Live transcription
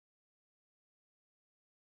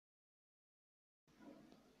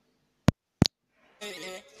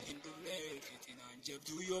فتنة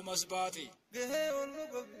جبدو يوم أسباتي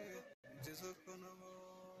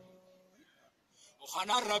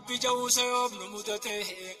وخنا ربي جوس يوم نمودته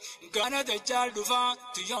غنا دجال دفا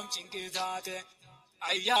تيوم چنكيتاته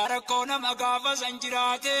أيار كونا مغافا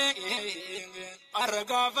زنجراته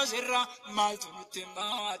أرغافا سرا مالتو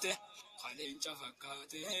نتماته خلين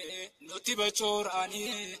شفقاته نوتي بچوراني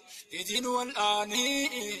يدين والآني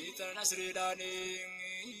تنسري داني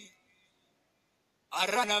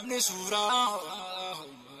أرنا ابن سورة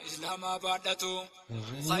إسلام بادتو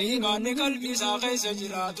خيمان قلبي ساقي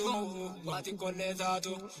سجراتو واتي كل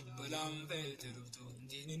ذاتو بلام بيتربتو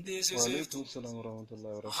دين دي سيفتو وعليكم السلام ورحمة الله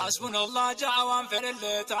وبركاته. حسبنا الله جاوان فر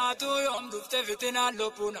اللي تاتو يوم دفت فتنا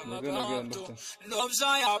لبونا مبابتو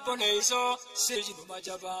لبسا يا بوليسو سجن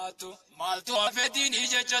مجباتو مالتو أفدين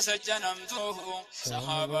إجاجة سجنمتو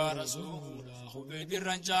صحابة رسولا خبي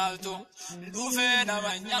برنجالتو دوفينا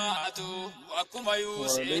منياتو وأكما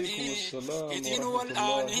يوسيني إدين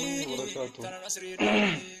والآني ترى نسري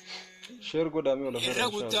شير قدامي ولا خير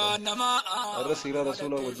إن شاء الله. الرسول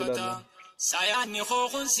رسوله وجلاله ساياني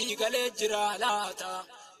خوخن سيقالي جرالاتا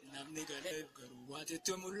نمني قلب قروات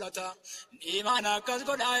التمولتا إيمانا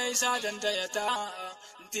كذقود عيسا جنديتا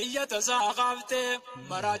انتيتا ساقافته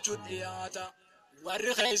مراجو دياتا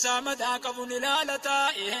ورخيسا مداكفن لالتا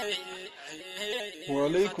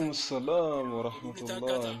وعليكم السلام ورحمة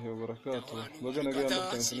الله وبركاته. بقنا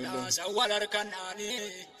قيام بسم الله. سوال أركناني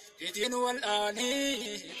إدين والآني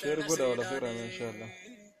شير قدا ولا خير إن شاء الله.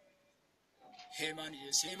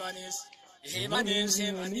 هيمانيس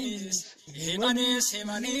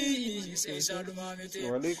إيسا دمامتي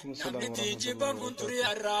وعليكم السلام ورحمة نمني الله جيبا كنتري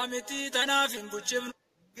الرامتي تنافين بجبن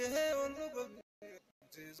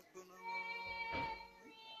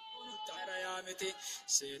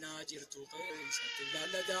سينا جرتو قيسا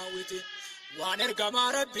تلالا داوتي وانرقا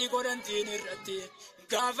ما ربي قرنتين الرتي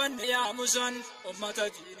قافن يا مسن أمتا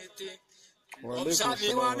دينتي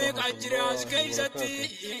وبسافي واميك أجراز كيستي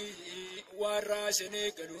وراسني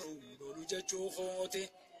قلوب دولو جاچو خوتي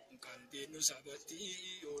قلبي نسابتي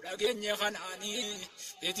ولقيني خناني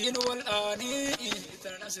يدين والآني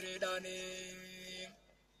تنسري داني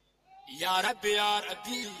يا ربي يا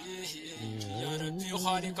ربي يا ربي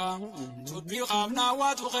خالقا تبي خامنا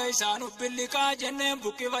واتو خيسان بلقا جنن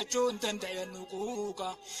بكي وچون تنتي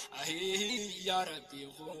النقوقا يا ربي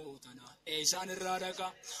خوتنا إيسان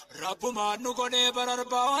الرادقا رب ما نقوني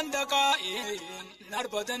برربا واندقا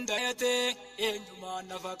نربطن دايتي إنجما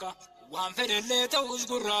نفقا وانفر اللي توز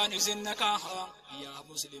قران إذنكا يا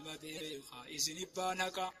مسلم بيخا إذن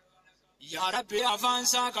إبانكا يا ربي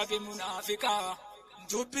أفانساك بمنافقا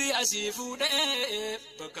جبي أسيفو ده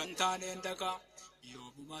بكنتان اندكا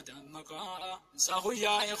يوم ما دمكا ساخو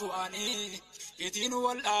يا إخواني يدين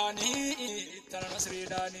والآني تنسري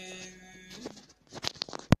داني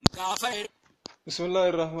كافر. بسم الله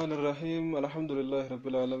الرحمن الرحيم. الحمد لله رب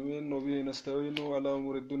العالمين وبه نستعين على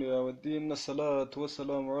أمور الدنيا والدين. الصلاة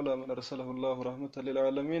والسلام على من أرسله الله رحمة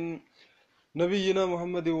للعالمين نبينا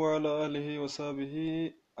محمد وعلى آله وصحبه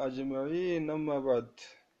أجمعين. أما بعد،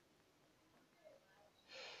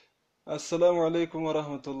 السلام عليكم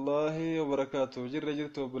ورحمة الله وبركاته.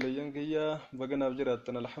 جرتو بليان كيا بغنا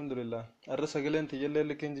بجراتنا الحمد لله. الرسالة تجلى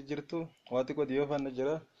لكن جرتو واتكو ديوفا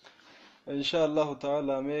نجرا إن شاء الله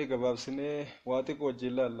تعالى ميغا بابسني واتكو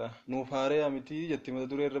جلالا نوفاري أمتي جتي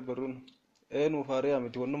مددوري ربرون نوفاري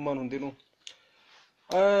أمتي ونمان هندينو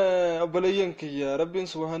بليان كيا رب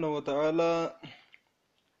سبحانه وتعالى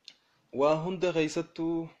وهند غيستو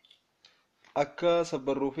akka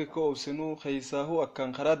sabbarruufi ka obsinu khaysahu akkan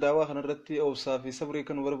khara dawa khanarratti obsafi sabri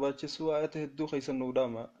kan barbaachisu ayata hedduu khaysan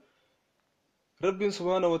nuudama rabbin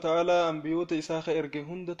subhanahu wa ta'ala anbiyoota isaa ka erge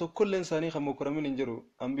hunda tokkolleen isaanii kan mukuramin hin jiru.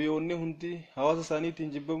 Anbiyoonni hundi hawaasa isaaniitiin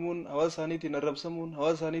jibbamuun, hawaasa isaaniitiin arrabsamuun,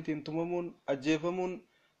 hawaasa isaaniitiin tumamuun, ajjeefamuun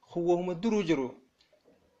huwwahuma duruu jiru.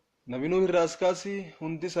 Nabi Nuh irraa askaasi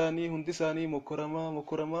hundi isaanii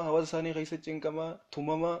mukuramaa hawaasa isaanii keessa cinqamaa,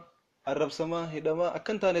 tumamaa, arrabsamaa, hidhamaa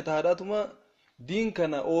akkan taane tahaadhaatuma diin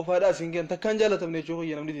kana oofaadhaa isin geen takkaan jaalatamne jechuun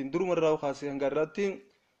namnitiin durumarraa kaasee hanga irraatti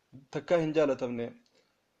takkaa hin jaalatamne.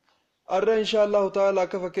 Arra inshallah ta'ala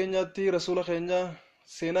akka fakkeenyaatti rasuula keenya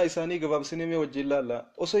seenaa isaanii gabaabsinee mee wajjin laalla.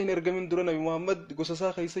 Osoo hin ergamin dura Nabi Muhammad gosa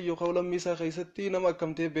isaa keessa yookaan lammii isaa keessatti nama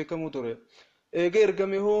akkamtee beekamu ture. Eega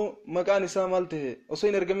ergame hoo maqaan isaa maal ta'e? Osoo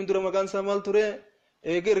hin ergamin dura maqaan isaa maal ture?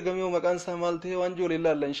 Eega ergame hoo maqaan isaa maal ta'e? Waan jiru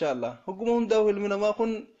laalla inshallah. Hogguma hundaa ilmi namaa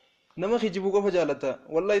kun nama khijibu qofa jaalata.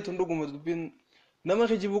 Wallahi tun dhuguma dubbiin nama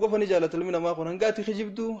khijibu qofa ni jaalata ilmi namaa kun hanga ati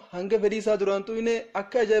khijibdu hanga fedhii isaa duraan tu'ine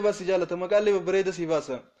akka ajaa'ibaa si jaalata maqaalee babbareeda si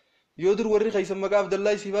baasa. يودر وري خيس مقا عبد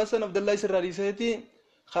الله سيباسن عبد الله سراري سيتي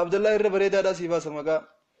عبد الله الربريدا دا سيباس مقا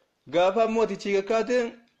غافا موتي تشيغا كاتي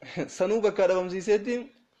سنوبة كاربم سيسيتي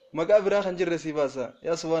مقابر آخر جر سيباسا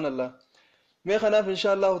يا سبحان الله ما خناف إن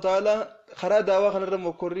شاء الله تعالى خرا دعوة خنرم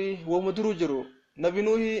وكوري ومدرو جرو نبي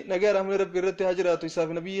نوحي نجار رحمة ربي رتي هجرات ويساف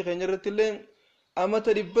نبي خنجر رتي لين أما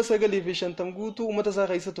تريب سجلي في شنتم قوتو وما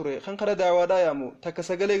تساقي ستوري خن خرا دعوة دايامو تك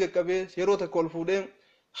سجلي كبي يرو تكول فودين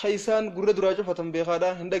خيسان قرد راجع فتم بخدا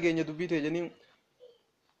هندا جيني دبيته جنين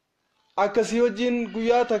akkasii wajjin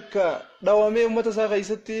guyyaa takka dhawamee ummata isaa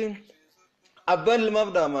keessatti abbaan ilmaaf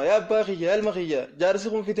dhaama yaa abbaa kiyya ilma kiyya jaarsi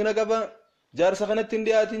kun fitina qaba jaarsa kanatti hin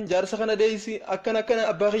dhiyaatin jaarsa kana deeysi akkana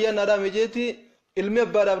abbaa kiyyaa na dhaame jeeti ilmi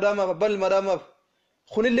abbaadhaaf dhaamaaf abbaan ilma dhaamaaf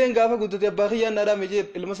kunilleen gaafa guddate abbaa kiyyaa na dhaame jee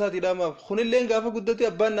ilma isaatii dhaamaaf kunilleen gaafa guddate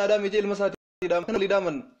abbaan na dhaame jee ilma isaatii dhaamaaf kana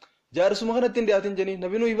lidhaaman jaarsuma kanatti hin dhiyaatin janii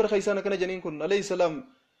nabiinuu ibra keessaan akkana janiin kun alayhi salaam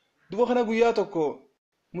duba kana guyyaa tokko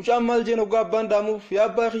mucaan maal jeen hoggaa abbaan dhaamuuf yaa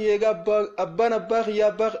abbaa kiyya eegaa abbaan abbaa kiyya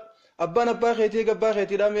abbaan abbaa keetii eega abbaa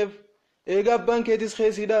keetii dhaameef eegaa abbaan keetis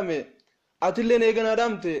keessii dhaame atilleen eega naa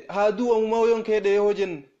dhaamte haaduu ammumaa yoon kee dhee hoo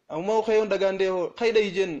jen ammumaa kee yoon dhagaan dhee hoo kayda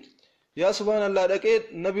ijeen yaa subhaanallaa dhaqee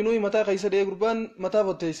nabinuu mataa keessa dhee gurbaan mataa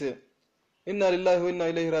fotteeyse inna lillahi wa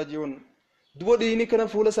inna ilayhi raaji'uun dubo dhiini kana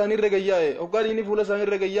fuula isaanii irra gayyaa'e hoggaa dhiini fuula isaanii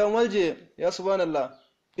irra gayyaa'u maal jee yaa subhaanallaa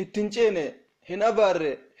ittiin ceene hin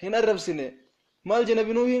abaarre hin arrabsine مال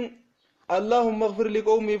جنبنوهم اللهم اغفر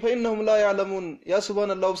لقومي فإنهم لا يعلمون يا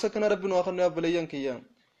سبحان الله وسكن ربنا وخنا بليان كيان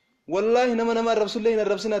والله نما الرسول الله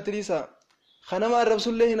الربسنا تريسا خنما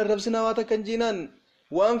الرسول الله الربسنا واتكن جينان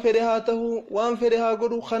وان فرهاته وان فرها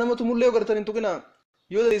غدو خنمت مله غرتن تكنا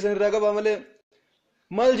يودي سن راغبا مله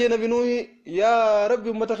مال جنبنوه يا رب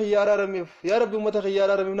امتك يا رميف يا رب امتك يا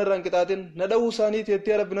رميف نران كتاتن ندو ساني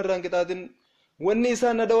تي رب نران كتاتن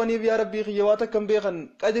والنساء ندواني يا ربي خيواتك كم بيخن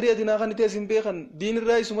قدريتنا خن تيسين بيخن دين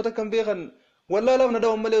الرئيس متك كم بيخن والله لا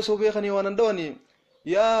ندوان ملي سو بيخن يوانا ندواني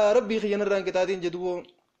يا ربي خينا ران كتاتين جدو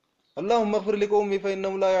اللهم اغفر لقومي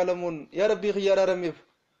فإنهم لا يعلمون يا ربي خيا رميف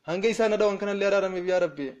هنگي سا ندوان كان لي رميف يا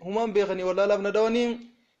ربي همان بيخني والله لا ندواني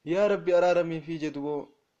يا ربي رمي في جدو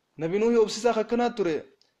نبي نوح أبسسا خكنات تري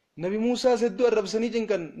نبي موسى سدو الرب سنيجن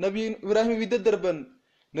كان نبي إبراهيم بيدد دربن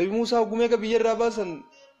نبي موسى قوميك بيجر راباسن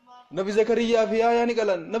نبي زكريا في آياني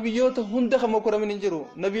قالن نبي يوتا هند خم مكرمين انجرو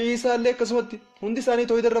نبي عيسى اللي كسمت هندي ثاني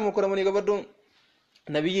توي در مكرمين قبضون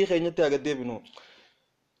نبي خينيت اگد بنو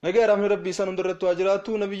نگه رحم ربي سن درت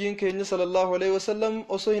واجراتو نبي كين صلى الله عليه وسلم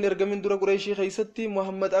اوسو هن ارگمن در قريشي خيستي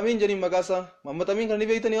محمد امين جني مغاسا محمد امين كن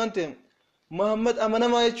بيتني وانت محمد امنا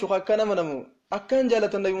ما يچو كان منمو اكن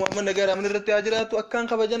جالت نبي محمد نگه رحم رت واجراتو اكن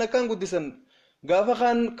خبجن اكن قدسن غافا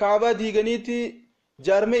خان كعبه ديغنيتي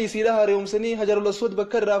جارمه يسيرا هاريومسني حجر الاسود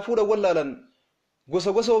بكر رافودا ولالن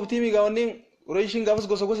غوسا اوفتيمي غاونين قريشين غافس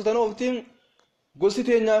غوسا تنو اوفتيم غوسي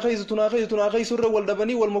تينيا خيزتنا خيسر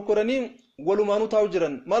ولدبني والمكرني ولمانو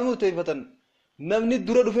تاوجرن مالمو تيفتن نمني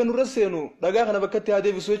دوره دفن رسينو دغا خنا بكتي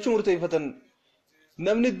هادي بسوچ مرتيفتن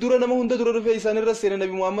نمني دوره نما هند دوره دفي انسان رسين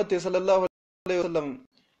نبي محمد صلى الله عليه وسلم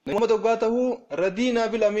محمد وقاته ردينا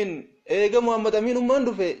بالامين ايغا محمد امين مان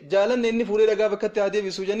دفه جالن اني فوري دغا بكتي هادي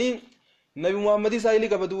بسوجني نبي محمد سايلي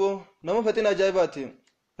قبدو نما فتن عجائباتي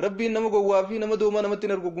ربي نما غوافي نما دوما نما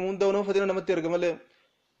تنرغو غمون نما فتن نما ترغمله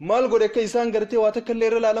مال غوري كيسان غرتي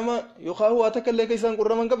واتكلير العالم يخاو واتكلي كيسان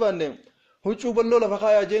قرمن قبانه huccuu balloo lafa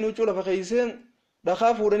kaayaa jeen huccuu lafa keeyseen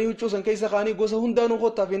dhakaa fuudhanii huccuu san keessa kaanii gosa hundaanuu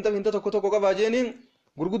qottaa fiinta tokko qabaa jeeniin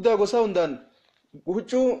gurguddaa gosaa hundaan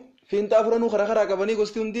huccuu fiintaa furanuu karaa qabanii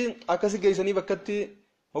gosti hundi akkasi geeysanii bakkatti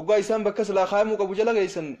hoggaa isaan bakka silaa kaayamuu qabu jala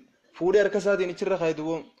geeysan fuudhee harka isaatiin ichirra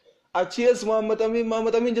kaayitu achiis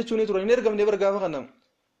Muhammad Amin jechuunii turan hin ergamne bargaafa kana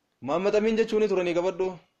Muhammad Amin jechuunii turanii qabadhu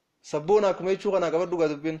sabboon akkuma jechuu kanaa qabadhu gaa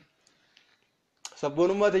dubbiin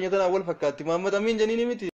sabboonummaa teenya tanaa wal fakkaatti Muhammad Amin jeniini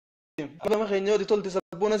miti أما خينيو دي تولت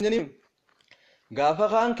سبونا جنيم غافا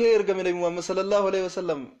خان كي إرغمي نبي محمد صلى الله عليه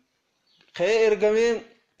وسلم خي إرغمي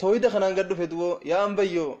تويدا خنان قدو فدو يا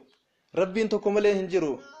أمبيو ربي انتو كمالي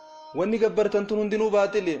هنجرو واني قبرتن تنون دينو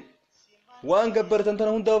باطلي وان قبرتن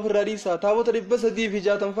تنون داو في الرئيسة تاوت ربس دي في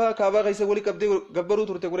جاتن فا كابا غيسا ولي قبرو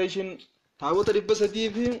تورت قريشين تاوت ربس دي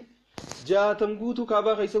في جاتن قوتو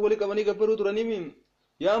كابا غيسا ولي قبني قبرو ترانيمين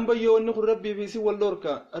يا أمبيو واني خر ربي في سي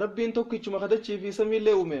واللوركا ربي انتو كيچو مخدتشي في سمي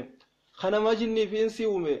اللي أمي خنما جني في انسي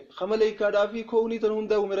ومي خمليكا دافي كوني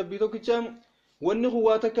تنهندا ومي ربي تو كيچام وني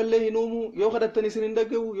خواتك الله نومو يو خدتني سنين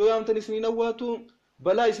دغو يو يامتني سنين واتو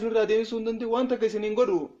بلا اسن رادين سوندنتي وانت كسنين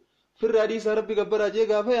غدو في الرادي ربي غبر اجي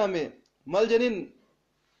غافا يامي مال جنين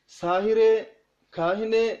ساحره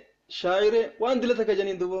كاهنه شاعر وان دلتك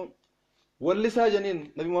جنين دو ولسا جنين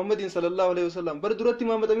نبي محمد صلى الله عليه وسلم بردرتي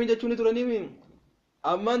محمد امين جچوني تراني مين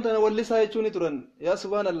امان تن ولسا جچوني تران يا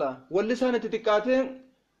سبحان الله ولسا نتتقاته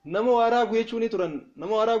نمو وارا غوي چوني تران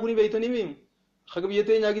نمو وارا غوني بيتني مين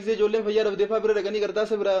خبيتين يا جزء جولين فيا رب دفاع برا رجعني كرتا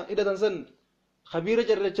سبرا إذا تنسن خبيرة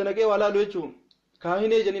جرّتشنا كي ولا لويشوا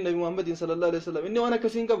كاهنة جنين نبي محمد صلى الله عليه وسلم إني وانا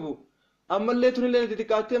كسين كبو أما اللي توني اللي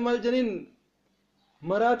تتكاتي مال جنين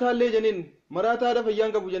مراتا اللي جنين مراتا هذا فيان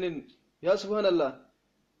كبو جنين يا سبحان الله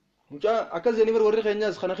مجا أكل جنين وروري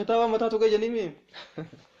خنياس خنا خطابا متى توكي جنين مي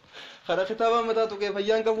خنا خطابا متى توكي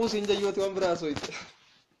فيان كبو سينجا يوتي وامبرا سويت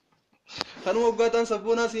خنو وقتان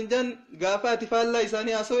سبونا سينجان غافا تفالا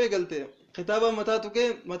إساني أسوي قلتي خطابا متى توكي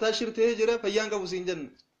متى شرته جرا فيان كبو سينجان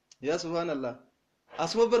يا سبحان الله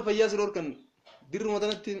أسمع بر فيا سرور كان دير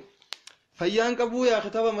متنتي فيان كبو يا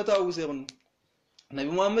خطابا متى أوسيون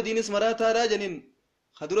نبي محمد إنس مراتا راجنين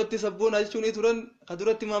خدرتي سبون أجتوني تران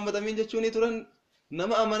خدرتي محمد أمين جتوني تران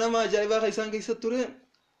نما أمانا ما جايبا خيسان كيست تران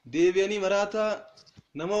ديبياني مراتا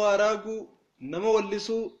نما واراغو نما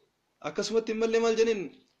ولسو أكسمت ملي مال جنين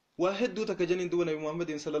واحد دو تك جنين دو نبي محمد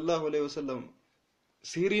صلى الله عليه وسلم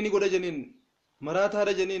سيريني قد جنين مراتا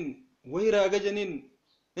رجنين ويراغ جنين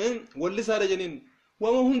ولسا رجنين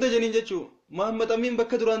وما هند جنين جتشو محمد أمين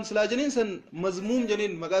بك دران سلا جنين سن مزموم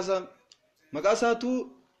جنين مقاسا تو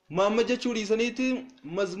محمد جتشو لسانيتي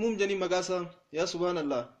مزموم جنين مقاسا يا سبحان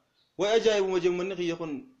الله وأجايب مجمّن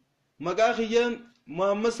خيّخن مقا خيّم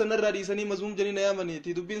محمد سنر راديساني مزموم جنين يامني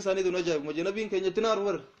تدبين ساني دون أجايب مجنبين كي نتنار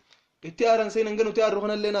ور اتعارن سين هنگنو تعار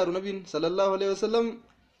روحنا اللي نارو نبين صلى الله عليه وسلم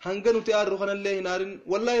هنگنو تعار روحنا اللي نارن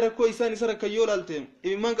والله ركو إساني سرق كيول التم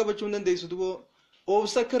إمان كبچون دن ديسو دبو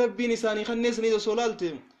أوبسا كربين إساني خنّي سني دو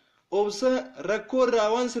سولالتم أوبسا ركو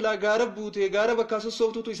راوان سلا غارب بوته غارب كاسو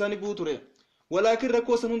صوتو تو إساني بوتره ولكن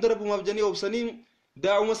ركو سنون دربو مبجني أوبساني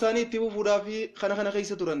داعو مساني تبو فودافي خنا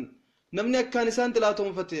خيسة ترن نمني أكان إسان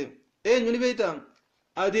تلاتهم فتح نوني بيتا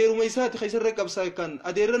أديرو ميسات خيسر ركب سايكان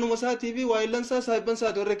أديرنو مساتي في وايلن سا سايبن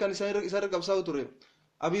سات وركان إسان ركب ساو تره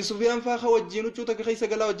أبي سفيان فاخا وجينو چوتا كخيسة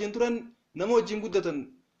غلا وجين ترن نمو وجين قدتن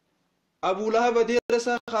أبو لهب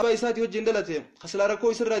أديرسا خابا إساتي وجين دلته خسلا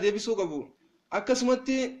ركو إسر رادي بسوق أبو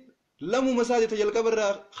أكسمتي لمو مساتي تجلق برا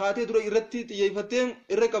خاتي درو إرتي تيفتين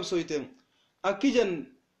إركب سويتين أكيجن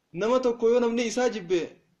نما tokko yoo namni isaa jibbe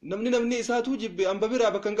namni isaa tu jibbe amba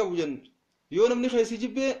biraa bakkan qabu jan yoo namni xeesi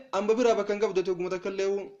jibbe amba biraa bakkan qabu date gumata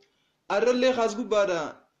kalleewu arrallee khaas gubbaadha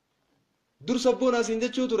dur sabboona siin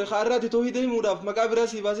jechuu ture khaarraati toohidee muudhaaf maqaa biraa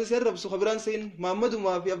sii baasee si arrabsu khabiraan siin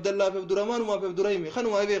mahammadumaa fi abdallaa fi abdurahmaanumaa fi abdurahimi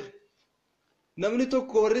kanumaa beek namni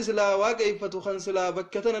tokko warri silaa waaqeeffatu kan silaa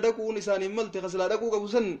bakka tana dhaquun isaaniin malte kan silaa dhaquu qabu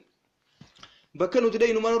san bakka nuti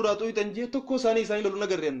dhaynumaan irraa xuyitan jee tokko isaanii lolu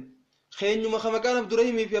nagarreen خينيو مخمكان عبد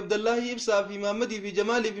الرحيم في عبد الله إبسا في محمد في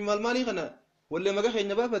جمالي في مالمالي خنا ولا مكا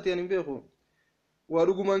خينيا بافتي يعني بيخو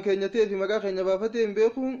ورغمان خينيتي في مكا خينيا بافتي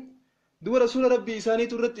بيخو دو رسول ربي إساني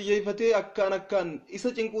ترت يفتي أكان إسا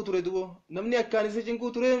چنكو تري دو نمني أكان إسا چنكو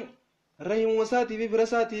تري رحيم مساتي في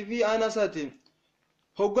برساتي في آنا ساتي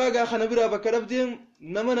هوغاغا خنا برا بكرفدين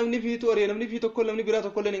نمني في توري نمني في تكل نمني برا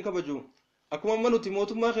تكل نكبجو akkuma manuti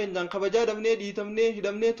mootummaa keenyaan kabajaa dhabnee dhiitamnee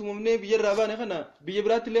hidhamnee tumamnee biyyarraa baane kana biyya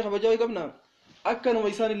biraatti illee kabajaa qabna akkanuma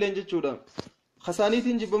isaan illee jechuudha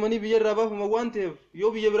khasaaniitiin jibbamanii biyyarraa baafama waan ta'eef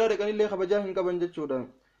yoo biyya biraa dhaqan illee kabajaa hin qaban jechuudha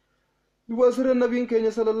duba sirra nabiin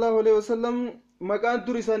keenya sallallahu alaihi wasallam maqaan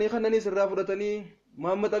dur isaanii kannaniis irraa fudhatanii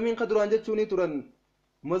muhammad amiin qaduraan jechuuni turan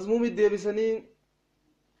mazmuumi deebisanii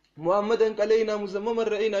muhammadan qaleynaa muzammaman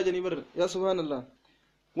ra'inaa janii bar yaa subhaanallah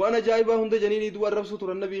waan ajaa'ibaa hunda janiinii du'a arrabsuu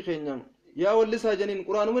turan nabii keenya يا ولسا جنين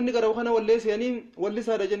قرآن من قرأ وخنا وليس يعني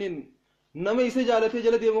ولسا جنين نما يسجى على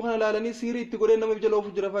تجلى دي مخنا لالني سيري تقولين نما بجلو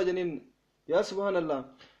فجرفا جنين يا سبحان الله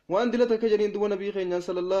وان دلتك جنين دو نبي خينا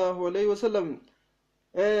صلى الله عليه وسلم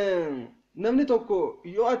نمني توكو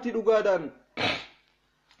يؤتي دغادان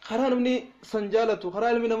خرا نمني سنجالتو خرا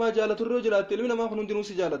علم نما جالتو الرجلات علم نما خنون دينو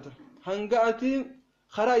سجالت هنغاتي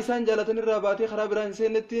خرا إسان جالتن الراباتي خرا براهن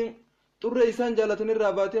سينتي طر إسان جالتن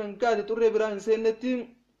الراباتي هنغاتي طر براهن سينتي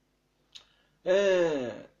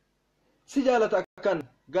si jaalata akkan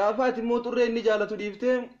gaafaati immoo xurree inni jaalatu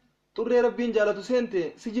dhiiftee xurree rabbiin jaalatu seente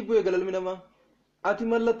si jibbu eegalalmi nama ati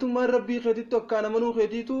mallattummaan rabbii keetitti akkaan amanuu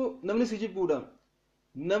keetiitu namni si jibbuudha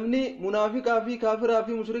namni munaafiqaa fi kaafiraa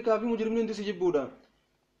fi mushrikaa fi mujrimni hundi si jibbuudha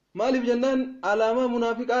maaliif jennaan alaamaa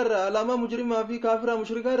munaafiqaarraa alaamaa mujrimaa fi kaafiraa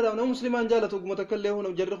mushrikaarraa nama muslimaan jaalatu oguma takkallee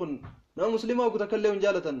hun jarri kun nama muslimaa ogu takkallee hun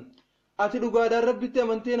jaalatan ati dhugaadhaan rabbitti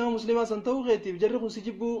amantee nama muslimaa san ta'uu keetiif jarri kun si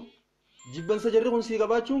jibbuu jibban sajarri kun si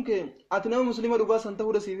qabaachuun kee ati nama muslima dhugaa san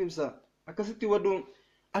ta'uudha siif ibsa akkasitti waddu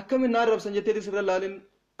akkamin naar rabsan jetteetis irra laalin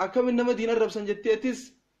akkamin nama diinar rabsan jetteetis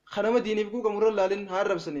kanama diiniif guuqamurra laalin haa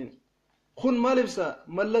rabsaniin kun maal ibsa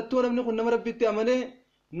mallattoo namni kun nama rabbitti amanee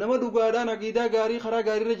nama dhugaadhaan aqiidaa gaarii karaa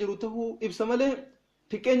gaariirra jiru ta'uu ibsa malee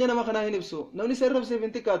xiqqeenya nama kanaa hin ibsu namni si arrabseef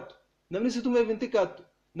hin xiqqaattu namni si tumeef hin xiqqaattu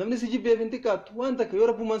namni si jibbeef hin xiqqaattu waan takka yoo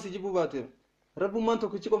rabbummaan si jibbuu baate rabbummaan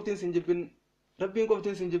tokkichi qoftiin sin jibbin rabbiin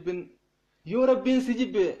qoftiin sin jibbin yoo rabbiin si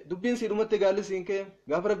jibbe dubbiin si dhumatti gaalli siin kee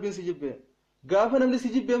gaafa rabbiin si jibbe gaafa namni si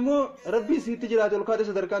jibbe immoo rabbii siitti jiraate ol kaate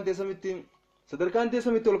sadarkaan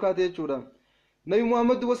teessamitti ol kaate jechuudha nabi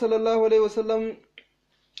muhammad sallallahu alaihi wasallam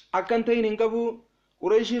akkan ta'in hin qabu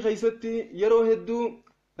qurayshii keessatti yeroo hedduu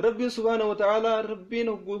rabbiin subhaanahu wa ta'ala rabbiin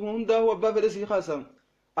hundaa'u abbaa fedhe sii kaasa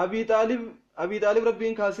abii xaalib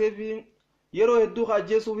rabbiin kaasee fi yeroo hedduu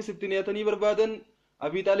ajjeesuufis itti niyatanii barbaadan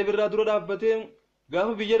abii xaalib irraa dura dhaabbatee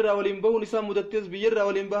gaafa biyyarraa waliin bahuun isaa mudattees biyyarraa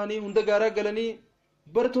waliin bahanii hunda gaaraa galanii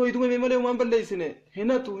bar toohiduma malee waan balleeysine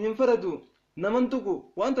hinatu hin faradu naman tuqu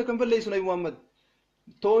waan takkan balleeysu nabi muhammad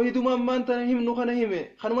toohiduma ammaan tana himnu kana hime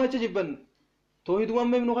kanumaacha jibban toohiduma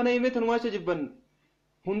amma himnu kana hime tanumaacha jibban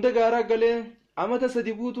hunda gaaraa galee amata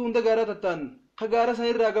sadi guutuu hunda gaaraa tattaan ka gaara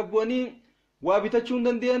san irraa gabbu'anii waa bitachuu hin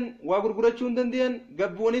dandeeyan waa gurgurachuu hin dandeeyan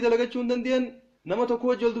gabbu'anii dalagachuu hin dandeeyan nama tokko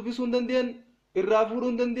wajji ol dubbisuu hin dandeeyan irraa fuudhuu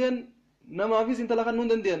hin dandeeyan namaafis intala kannuu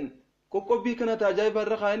hin dandeeyan qoqqobbii kana taajaajiba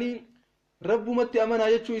irra kaanii rabbumatti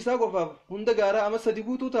amanaa jechuu isaa qofaaf hunda gaaraa ama sadi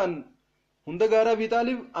guutuu ta'an hunda gaaraa Abii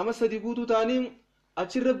Xaalib ama sadi guutuu ta'anii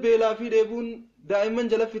achirra beelaa fi dheebuun daa'imman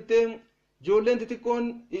jala fittee ijoolleen xixiqqoon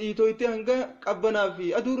iitooytee hanga qabbanaa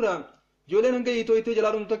fi aduurraa ijoolleen hanga iitooytee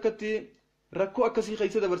jalaa dhumtu akkatti rakkoo akkasii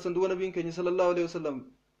keessa dabarsan du'a nabiin keenya sallallahu alaihi wasallam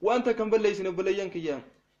waan takkan balleeysine obboleeyyan kiyya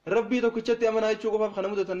rabbii tokkichatti amanaa jechuu qofaaf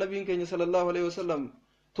kana mudatan nabiin keenya sallallahu alaihi wasallam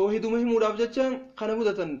toohiduma himuudhaaf jecha kana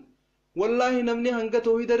mudatan wallaahi namni hanga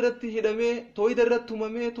toohida irratti hidhamee toohida irratti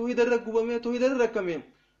tumamee toohida irra gubamee toohida irra rakkame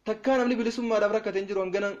takkaa namni bilisummaadhaaf rakkate hin jiru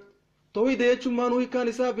hangana toohida jechuun maanuu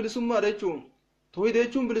hiikkaan isaa bilisummaadha jechuun toohida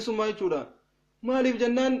jechuun bilisummaa jechuudha maaliif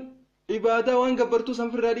jennaan ibaadaa waan gabbartuu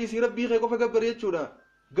sanfirraa dhiisii rabbii kee qofa gabbar jechuudha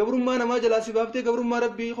gabrummaa namaa jalaa si baaftee gabrummaa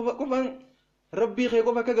rabbii qofaan rabbii kee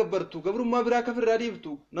qofa akka gabbartu gabrummaa biraa akka firraa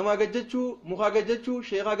dhiiftu namaa gajjachuu mukaa gajjachuu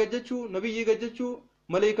sheekaa gajjachuu nabiyyii gajjachuu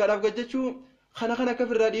maleekaadhaaf gajjachuu kana akka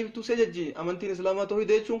firraa dhiiftu sejajji amantiin islaamaa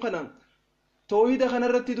toohida jechuun kana toohida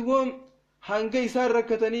kanarratti duwwaa hanga isaan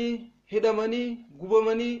rakkatanii hidhamanii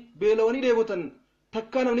gubamanii beelawanii dheebotan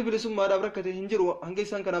takkaa namni bilisummaadhaaf rakkate hin jiru hanga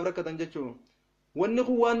isaan kanaaf rakkatan jechuudha wanni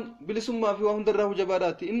kun waan bilisummaa fi waan hundarraa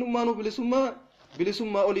hujabaadhaatti innummaanuu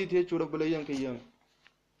bilisummaa oliiti jechuudha obboleeyyan kiyya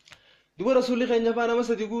duba rasuulli keenya faana nama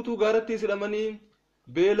sadi guutuu gaaratti hidhamanii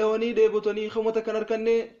beelawanii dheebotanii kamata kan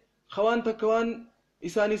harkanne kawaan takka waan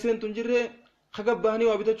isaanii seentu hin jirre kagabbahanii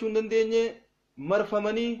waa bitachuu hin dandeenye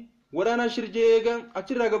marfamanii waraanaa shirjee eega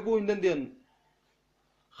achirraa gabbuu hin dandeenye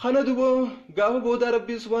kana dubo gaafa booda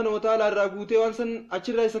rabbiin subhaanahu wa ta'ala irraa guutee waan san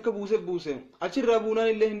achirraa isa akka buuse achirraa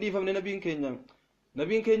buunaan illee hin dhiifamne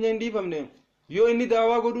nabiin keenya hin dhiifamne yoo inni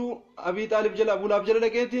daawaa godhu Abii Xaalib jala Abulaab jala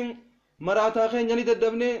dhaqeetiin maraataa keenya ni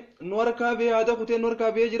daddabne nu harkaa bee haada kutee nu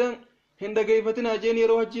harkaa bee jira hin dhageeffatinaa jeen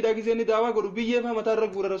yeroo hajjiidhaa gisee inni daawaa godhu biyyeefaa mataarra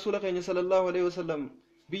guure rasuula keenya sallallahu alaihi wasallam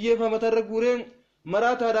biyyeefaa mataarra guure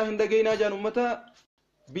maraataadhaa hin dhageeyinaa jaan ummata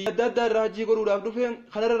biyya adda addaa irraa hajjii godhuudhaaf dhufe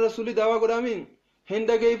kanarra rasuulli daawaa godhaamiin hin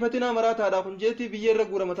dhageeffatinaa maraataadhaa kun jeetii biyyeerra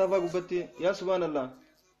guura mataafaa gubbatti yaa subhaanallah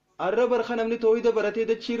arra barka namni toohida baratee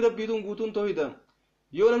dachiin rabbiituun guutuun toohida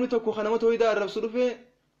yoo namni tokko kanama toohida arrabsu dhufe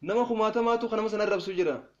nama kumaatamaatu kanama san arrabsu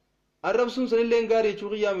jira arrabsuun sanillee gaarii jechuu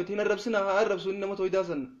qiyyaa miti hin arrabsina haa arrabsuun nama toohidaa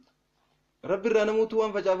san rabbi irraa namuutu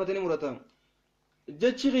waan facaafatanii murata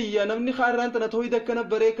jechi qiyya namni kaarraan tana toohida akkana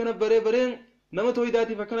baree nama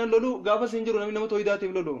toohidaatiif akkana lolu gaafas hin jiru namni nama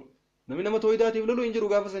toohidaatiif lolu hin jiru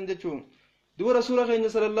gaafas hin jechuu duba rasuula keenya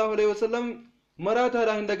sallallahu alaihi wasallam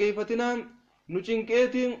maraataadhaa hin dhageeffatinaa nu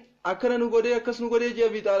cinqeetiin akkana nu godhee akkas nu godhee jee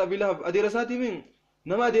Abiilahab adeera isaatiimin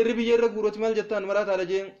nama adeerri biyyeerra guurooti maal jettaan maraataadha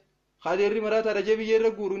jee adeerri maraataadha jee biyyeerra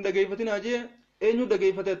guuru hin dhageeffatinaa jee eenyu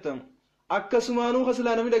dhageeffatetta akkasumaanuu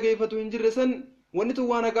kasilaa namni dhageeffatu hin jirre san wanni tun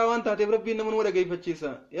waan haqaa waan taateef rabbiin nama numa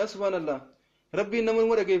dhageeffachiisa yaa subhaanallah rabbiin nama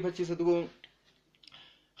numa dhageeffachiisa dubo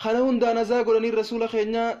kana hundaan azaa godhanii rasuula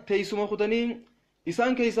keenya teessuma kutanii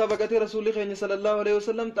isaan keessaa baqatee rasuulli keenya sallallahu alaihi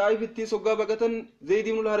wasallam xaa'ifitti soggaa baqatan Zayd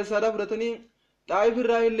ibn al-Harisaadhaa fudhatanii xaa'if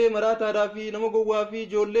irraa illee maraataadhaa fi nama gowwaa fi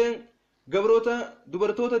ijoollee gabroota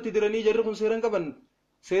dubartoota itti diranii jarri kun seeran qaban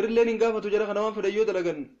seerilleen hin gaafatu jara kana waan fedhan yoo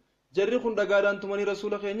dalagan jarri kun dhagaadhaan tumanii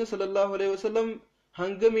rasuula keenya sallallahu alaihi wasallam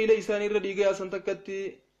hanga miila isaanii irra dhiiga yaasan takkatti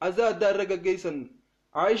azaa addaa irra gaggeessan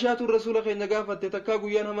Aayishaatu rasuula keenya gaafatte takkaa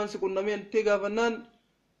guyyaan hamaan si qunnamee itti gaafannaan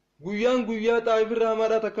guyyaa xaa'if irraa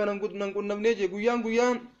hamaadhaa takkaa nan qunnamnee jee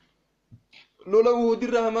guyyaan lola Uhud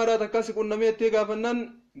irraa hamaadhaa takkaa si qunnamee itti gaafannaan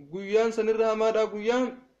guyyaan sanirra hamaadhaa guyyaa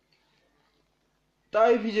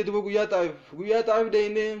xaa'if jee duba guyyaa xaa'if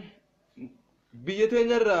deeyne biyya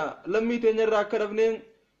teenyarraa lammii teenyarraa akka dhabne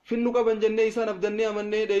finnu qaban jennee isaan abdannee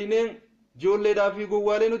amannee deeyne ijoolleedhaa fi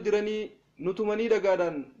gowwaalee nu diranii nu tumanii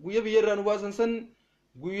dhagaadhaan guyya biyyarraa nu baasan san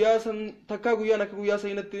guyyaa takka guyyaan akka guyyaa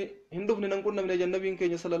saynatti hin dhufne nan qunnamne jannabiin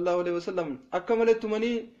keenya sallallahu alaihi wasallam akka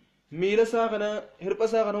malettumanii miila isaa kana hirpha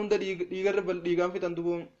isaa kana hunda dhiigarra dhiigaan fixan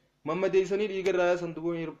dubo mammadeeysanii dhiigarra yaasan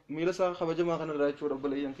dubo miila isaa kabajamaa kana irraa jechuudha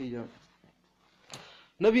obboleeyyan kiyya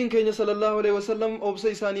nabiin keenya sallallahu alaihi wasallam obsa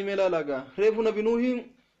isaanii meelaa laaga reefu nabi nuuhi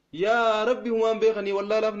yaa rabbi humaan beekanii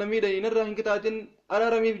wallaalaaf namiidha inarraa hin qixaatin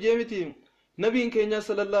araaramiif jeemiti nabiin keenya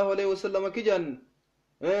sallallahu alaihi wasallam akijaan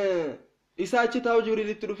isa achi taa'u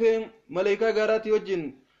jibriilitti dhufee malaayikaa gaaraati wajjin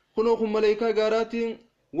kunoo kun malaayikaa gaaraati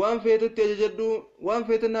waan feetetti ajajadhu waan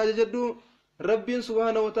feetan ajajadhu rabbiin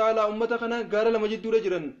subhaanahu wa ta'ala ummata kana gaara lama jidduura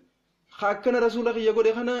jiran akkana rasuula kiyya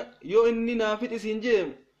godhe kana yoo inni naafit isiin jee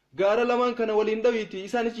gaara lamaan kana waliin dhawiiti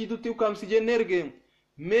isaan ichiitutti ukkaamsi jenne erge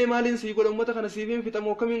mee maaliin sii godhe ummata kana siifiin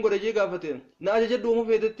fixamoo kamiin godhe jee gaafate na ajajadhu umu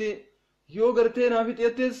feetetti yoo gartee naafit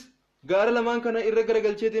eettes gaara lamaan kana irra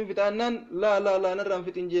garagalcheetiin fixaannaan laa narraan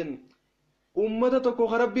fixin jeen ummata tokko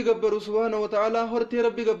rabbi gabbaru subhanahu wa ta'ala hortee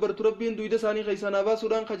rabbi gabbartu rabbiin duyda isaanii keeysanaa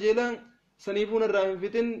baasuudhaan kajeelaan saniifuun irraa hin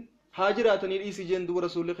fixin haa jiraatanii dhiisii jeen duba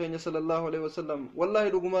rasuulli keenya sallallahu alaihi wasallam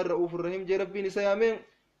wallaahi dhugumaan ra'uufur rahim jee rabbiin isa yaame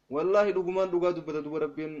wallaahi dhugumaan dhugaa dubbata duba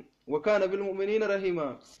rabbiin wakaana bilmu'miniina rahiima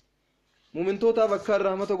mu'mintootaaf akkaan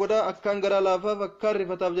rahmata godhaa akkaan garaa laafaaf akkaan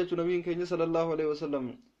rifataaf jechuu nabiin keenya sallallahu alaihi wasallam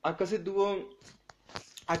akkasit dubo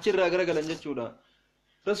achirraa garagalan jechuudha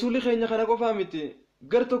rasuulli keenya kana qofaa miti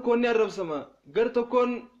gar tokkoon ni arrabsama gar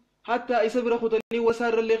tokkoon hatta isa bira kutanii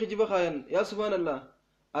wasaarrallee kijiba kaayan yaa subhaanallah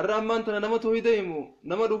arra ammaan tana nama toohida himu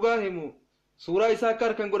nama dhugaa himu suuraa isaa akka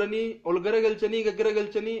harkan godhanii ol garagalchanii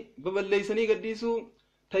gaggaragalchanii baballeeysanii gadhiisuu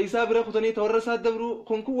ta isaa bira kutanii ta warra isaa dabru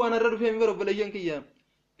kun waan arra dhufee mibara obboleeyyan kiyya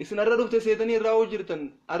isin arra dhufte seetanii irraa oo jirtan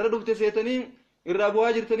arra dhufte seetanii irraa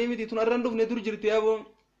bu'aa jirtanii miti tun arran dhufne dur jirti yaaboo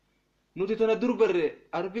nuti tana dur barre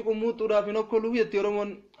arbi qummuuxuudhaaf hin okkoluu jetti oromoon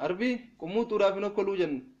arbi qummuuxuudhaaf hin okkoluu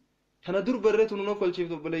jen tana dur barre tunu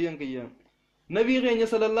okkolchiiftu obboleeyyan kiyya nabii keenya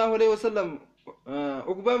sallallahu alaihi wasallam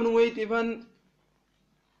uqbaa ibnu wayxiifaan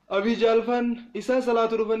abii jaalfaan isaa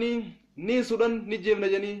salaatu dhufanii ni sudhan ni jeefna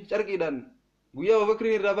janii carqiidhaan guyyaa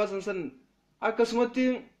abubakriin irraa baasan san akkasumatti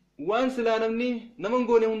waan silaa namni naman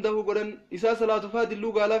goone hundaafuu godhan isaa salaatu faa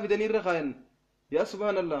dilluu gaalaa fidanii irra kaayan yaa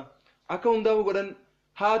subhaanallah akka hundaafuu godhan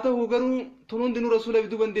haa ta'u garuu tun hundinuu rasuula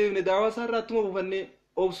biduban deebine daawaa isaa irraa attuma buufanne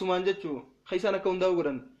obsumaan jechuu kaysaan akka hundaa'u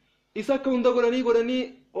godhan isa akka hunda godhanii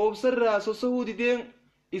obsarraa sosohuu didee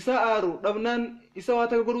isa aaru dhabnaan isa waa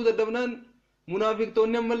taka godhuu dadhabnaan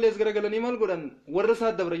munaafiqtoonni ammallees garagalanii maal godhan warra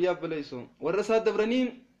isaa dabran yaa baleeyso warra isaa dabranii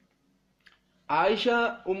aayishaa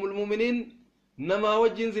ummul mu'miniin namaa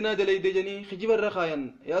wajjin zinaa dalayde janii kijiba irra kaayan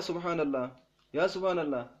yaa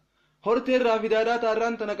subhaanallah hortee irraa fidaadhaa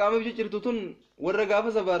taarraan tana qaama ciccirtu tun warra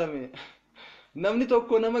gaafa safaarame namni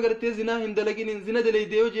tokko nama gartee zinaa hin dalagin zina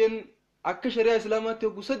dalayde yoo jeen akka shari'aa islaamaatti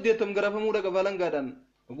hoggu 8 garafamuudha qaba langaadhaan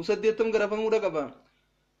hoggu 8 garafamuudha qaba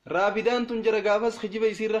raafidaan tun jara gaafas kijiba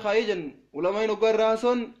isii irra kaayee jen ulamaan hoggaa irraa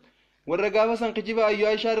hasoon warra gaafa san kijiba ayyo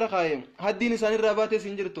aishaa irra kaaye haddiin isaan irraa baatees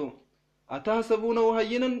hin jirtu atahsabuunahu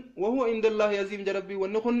hayyinan wahuwa indallaahi aziim jarabbii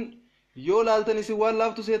wanni kun yoo laaltan isin waan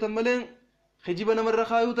laaftu seetan malee kijiba namarra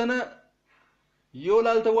kaayuu tana yoo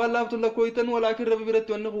laalta waan laaftu lakkooytan walaakin rabbi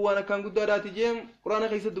biratti wanni kun waan akkaan guddaadhaati jee quraana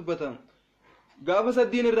keessa dubbata gaafa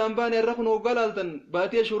saddiin irraan baane irra kun hoggaa laaltan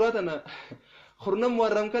baatii ashuuraa tana khurnam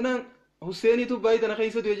warram kana huseenitu baay'ee tana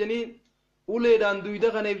keessa du'e janii uleedhaan duyda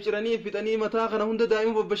kana ibciranii fixanii mataa kana hunda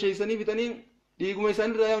daa'ima bobbasheeysanii fixanii dhiiguma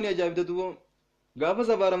isaanii irraa yaa'u ni ajaa'ibda dubo gaafa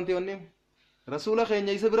sabaaramte wanni rasuula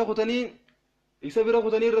keenya isa bira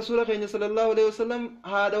kutanii rasuula keenya sallallahu alaihi wasallam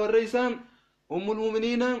haadha warra isaa ummul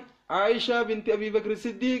mu'miniina aishaa binti abii bakri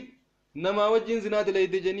siddiiq namaa wajjin zinaa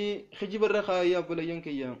dalayde janii kijiba irra kaayyaa obboleeyyan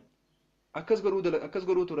kiyya akkas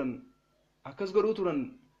godhuu turan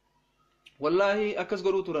wallaahi akkas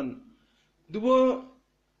godhuu turan duboo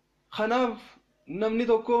kanaaf namni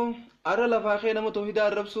tokko arra lafaa kee nama toohidaa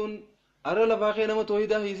arrabsuun arra lafaa kee nama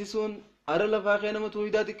toohidaa hiisisuun arra lafaa kee nama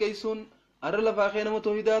toohidaa xiqqeessuun arra lafaa kee nama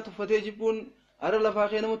toohidaa tuffatee jibbuun arra lafaa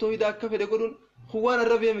kee nama toohidaa akka fedhe godhuun kun waan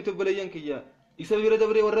arrabee miti obboleeyyan kiyya isa bira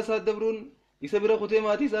dabree warra isaa dabruun isa bira kutee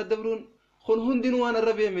maatii isaa dabruun kun hundinuu waan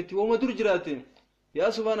arrabee miti wama dur jiraate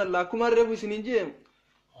yaa subhaanallah akkuma arreefu isiniin jee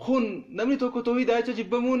kun namni tokko toohidaa acha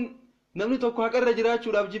jibbamuun namni tokko haqarra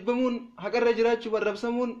jiraachuudhaaf jibbamuun haqarra jiraachuuf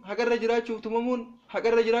arrabsamuun haqarra jiraachuuf tumamuun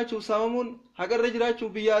haqarra jiraachuuf saamamuun haqarra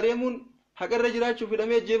jiraachuuf biyya adeemuun haqarra jiraachuuf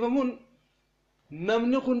hidhamee ajjeefamuun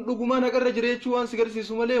namni kun dhugumaan haqarra jireechuu waan si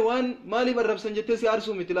garsiisu malee waan maaliif arrabsan jettee si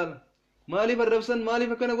aarsuu miti laala maaliif arrabsan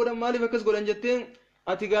maaliif akkana godhan maaliif akkas godhan jettee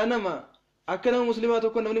ati gaanama akka nama muslimaa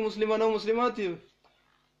tokko namni muslimaa nama muslimaatiif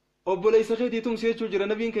obboleessa keetii tumsi jechuu jira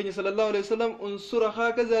nabiin keenya sallallahu alaihi wasallam unsura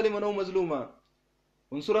haaka zaaliman aw mazluuma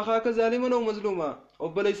انصر أخاك ظالما أو مظلوما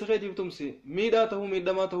وبليس خيتي بتمسي ميداته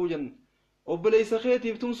ميدماته جن وبليس خيتي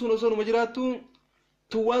بتمسون وصون مجراتو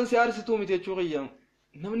توان سيارستو متيجوغيا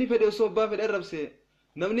نمني فدي صوبا في الربسي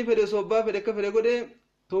نمني فدي صوبا في الكفر غودي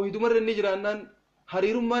توحيد مر النجرانان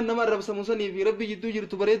حريرم ما نما رب سمسني في ربي جدو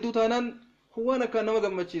جرتو بريدو تانان هو انا كان نما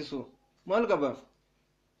غمچيسو مال قبا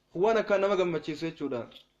هو انا كان نما غمچيسو يچودا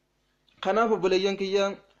خناف بليان كيا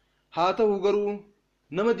هاته غرو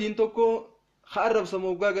نما دين توكو خارب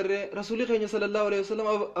سموغا غره رسول الله صلى الله عليه وسلم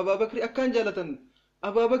ابا بكر اكان جالتن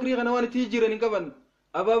ابا بكر غنوان تيجيرن قبن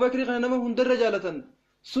ابا بكر غنما هندر جالتن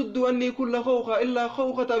سدوا أني كل خوخة إلا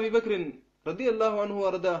خوخة أبي بكر رضي الله عنه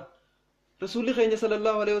وارضاه رسول الله صلى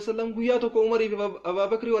الله عليه وسلم قياتك عمري في أبا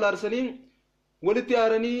بكر والأرسلين ولدت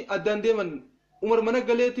أرني أدان ديمن عمر منك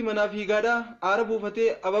قليتي منافي قادا عربو فتي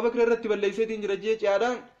أبا بكر رتب الليسيتين جرجيج عادا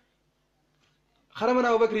خرمنا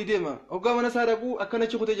أبا بكر ديما هقا من سارقو أكنا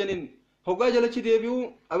شخوتي جنين هقا جلتش ديبيو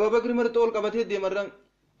أبا بكر مرتول قبته ديمران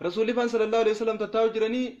رسول الله صلى الله عليه وسلم تتاو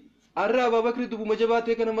جرني أرى أبا بكر دبو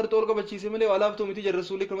مجباتي كان مرتول قبتشي سملي وعلافتو متي جر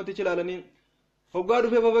رسولي كرمتي چلالني هقا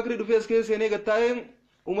دفع أبا بكر دفع اسكي سيني قطائم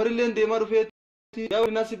عمر اللين ديما دفع يا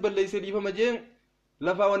ناسب بالليسي ديفا مجين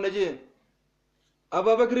لفا ونجي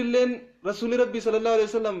أبا بكر اللين رسول ربي صلى الله عليه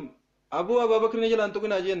وسلم أبا بكر نجل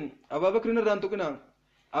أنتقنا جين أبا بكر نرى أنتقنا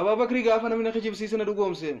أبا بكر غافنا من خجيب سيسنا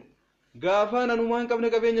دوغوم سين غافنا نمان قبنا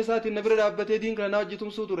قبين ساتي نبرد أبتي دين كنا ناجتم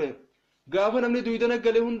سوتره غافنا من دويدنا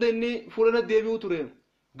قلي هند إني فولنا ديبيو تره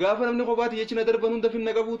غافنا من قبات يچنا دربن هند فين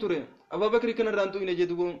نقبو تره أبا بكر كنا رانتو إني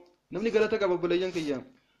جدوغوم نمني غلطة قبا بليان كيا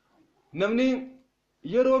نمني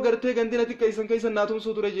yeroo gartee gandinati kaysan naatum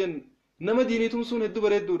suuture jeen nama diiniitum sun hedduu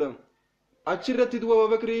bareedduudha achirratti duba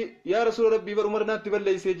Abubakri yaa rasuula rabbii bar umar naatti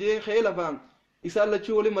balleeyse jee ka'ee lafaan isaan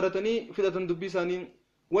lachuu waliin maratanii fidatan dubbii isaanii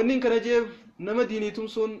wanni kana jeef nama diiniitum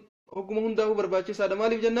sun hogguma hundaafuu barbaachisaadha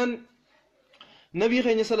maaliif jennaan nabii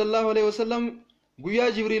keenya sallallahu alaihi wasallam guyyaa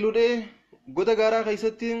jibriiludhee goda gaaraa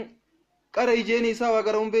keessatti qara ijeeni isaa waa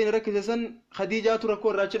gara umbeen rakkise san khadiijaatu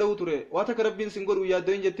rakkoo irraa cidha'u ture waa takka rabbiin sin godhu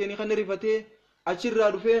yaaddoo hin jetteeni kan rifatee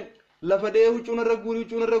achirraa dhufe lafa dhee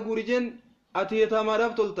huccuunarra guuri jeen ati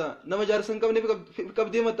yetaamaadhaaf tolta nama jaarsan qabne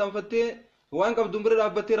qabdee maxxanfattee waan qabduun bira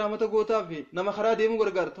dhaabbattee raamata gootaaf nama karaa deemuu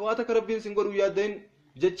gargaarta waa takka rabbiin sin godhu yaaddain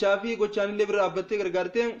jechaa fi gochaanillee bira dhaabbattee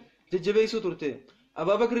gargaartee jajjabeessuu turte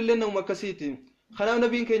Abaabakr illee nama akkasiiti kanaaf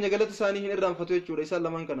nabiin keenya galata isaanii hin irraanfatu jechuudha isaan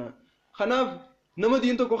lamaan kana kanaaf nama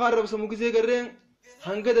diin tokko kaarrabsamu gisee garree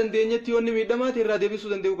hanga dandeenyetti yoonni miidhamaati irraa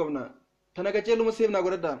deebisuu danda'uu qabna tana qaceelluma seefnaa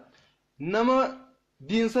godhadha nama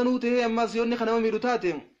diinsanuu ta'ee ammas yoonni kanama miidhu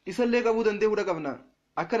taate isallee qabuu danda'uudha qabna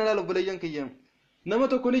akkana laal obboleeyyan kiyya nama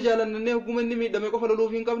tokko ni jaalannee hogguma inni miidhame qofa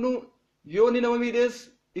loluuf hin qabnu yoonni nama miidhees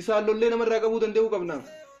isaan lollee nama irraa qabuu danda'uu qabna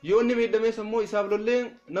yoonni miidhamees ammoo isaaf lollee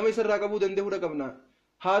nama isarraa qabuu danda'uudha qabna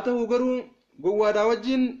haa ta'u garuu gowwaadhaa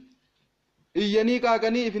wajjin iyyanii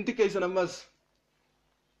qaaqanii ifin xiqqeessan ammas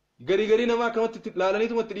garii nama akkamatti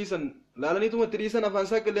laalaniitumatti dhiisan afaan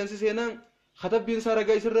isaa qilleensi seenaa خطبين سارة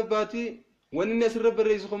جاي سر رباتي وانني سر رب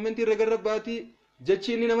الرئيس خمنتي رجال رباتي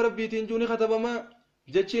جتشيني نمر بيتين جوني خطبة ما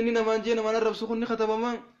جتشيني نمانجي نمان الرب سخوني خطبة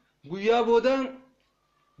ما قويا بودا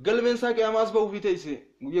قلمين سا كأماس بو في تيسي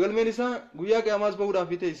قلمين سا قويا كأماس بو را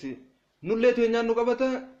في تيسي نولي تينيان نقبتا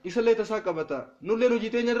إسالي تسا قبتا نولي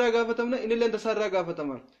نجيتين را قافتا منا إن اللي انتسار را قافتا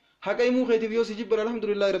ما حقا يمو خيتي بيو سيجب الحمد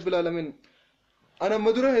لله رب العالمين أنا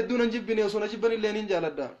مدورة هدون انجبني وصونا جبني اللي ننجال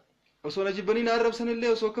الدا وصونا جبني نعرف سن اللي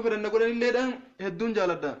وصو كفر النقول اللي دان هدون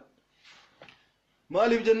جال الدا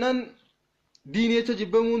مالف جنان دين يتش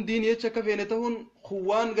جبمون دين يتش كفين تهون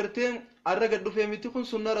خوان قرتين عرق الدفع متخون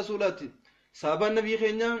سنة رسولاتي صحابة النبي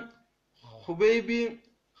خينيا خبيبي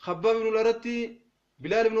خباب بن الارتي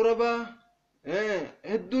بلال بن ربا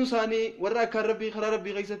هدون ثاني ورا كان ربي خرا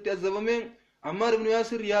ربي غيستي الزبمين عمار بن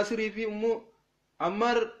ياسري في أمه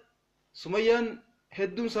عمار سميان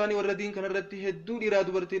هدون ثاني ورا دين كان رتي هدون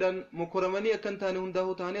إرادة برتيران مكرمني أكن ثاني هنده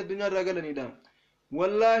ثاني الدنيا راجلني دام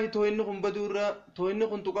والله توينكم بدورا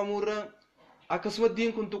توينكم تقامورا أكسمت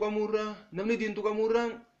دين كنت تقامورا نمني دين تقامورا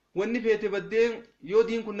واني فيت بدين يو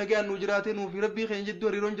دين كن نجان نجراتين وفي ربي خين جدو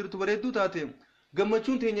ريرون جرتو بريدو تاتين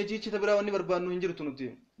gammachuun teenya jiichi tabira wanni barbaannu hin jirtu nuti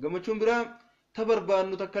gammachuun bira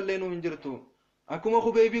tabarbaannu takkalleenu hin jirtu akkuma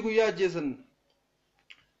Khubaybii guyyaa ajjeesan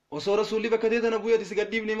osoo rasuulli bakka teetana bu'eeti si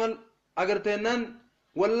gadhiifni mal agarteennaan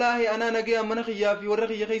wallaahi anaa nagee ammana xiyyaa fi warra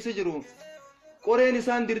xiyya keessa jiru qoreen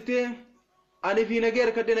isaan dirtee ani fi nagee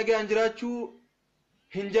harkadhee nagee an jiraachuu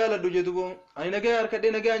hin jaaladhu jedhubo ani nagee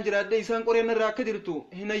harkadhee nagee an jiraadhee isaan qoreen irraa akka dirtu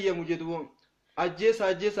hin ayyamu jedhubo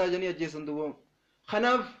ajjeesaa janii ajjeesan dubo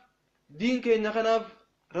kanaaf دين كينيا خناف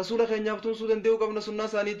رسول كينيا فتون سودن ديو قبنا سنة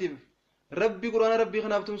سانيتيف ربي قرآن ربي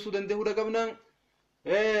خناف تون سودن ديو قبنا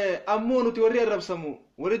ammoo nuti warri arrabsamu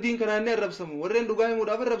warri diin kanaanne arrabsamu warreen dhugaa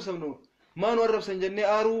himuudhaaf arrabsamnu maanu arrabsan jennee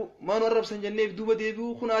aaruu maanu arrabsan jenneef duuba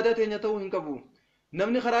deebi'uu kun aadaa teenya ta'uu hin qabu.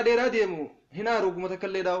 namni karaa dheeraa deemu hin aaru guma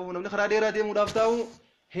takkallee daa'u namni karaa dheeraa deemuudhaaf taa'u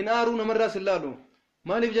hin aaru namarraas hin laalu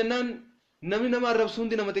maaliif jennaan namni nama arrabsu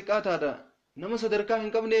hundi nama xiqqaataadha nama sadarkaa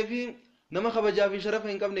hin qabnee fi nama kabajaa fi sharafa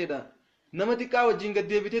hin qabneedha nama xiqqaa wajjin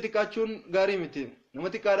gaddeebitee xiqqaachuun gaarii miti nama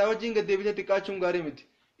xiqqaadhaa wajjin gaddeebitee xiqqaachuun gaarii miti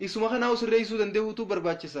isuma kanaahu sirreessuu dandeehuutu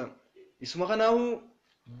barbaachisa isuma kanaahu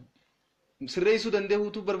sirreessuu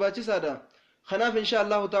dandeehuutu barbaachisaadha kanaaf insha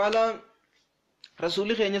Allahu ta'ala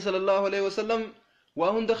rasuulli keenya sallallahu alaihi wasallam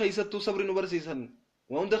waa hunda keessattuu sabri nu barsiisan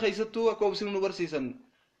waa hunda keessattuu akka obsinu nu barsiisan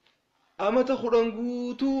amata kudhan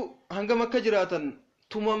guutuu hangam akka jiraatan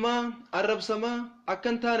tumamaa arrabsamaa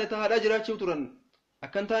akkan taane tahaadhaa jiraachuu turan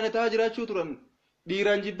akkan taane tahaa jiraachuu turan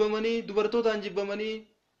dhiiraan jibbamanii dubartootaan jibbamanii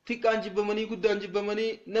xiqqaan jibbamanii guddaan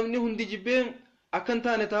jibbamanii namni hundi jibbee akkan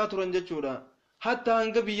taane tahaa turan jechuudha hatta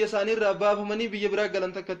hanga biyya isaaniirraa baafamanii biyya biraa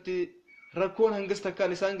galan takkatti rakkoon hangas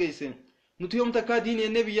takkaan isaan geesse nuti yoom takkaa diinii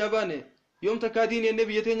ennee biyyaa baane yoom takkaa diinii ennee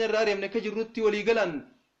biyya teenya irraa ari'amne akka jirrutti walii galan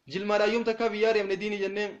jilmaadhaan yoom takkaa biyyaa ari'amne diinii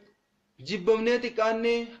jennee jibbamnee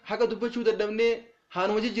xiqqaannee haqa dubbachuu dadhabnee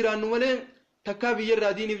haanuma jijjiraannu malee takkaa biyya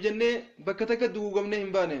irraa diiniif jennee bakka takka duguugamnee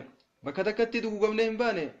hin baane bakka takkatti duguugamnee hin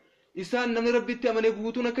baane isaan namni rabbitti amane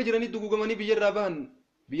guutuun akka jiranii duguugamanii biyya irraa bahan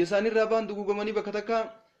biyya isaanii irraa bahan duguugamanii bakka takka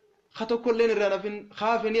ha tokkolleen irraa nafin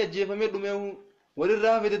haafanii ajjeefamee dhumeehu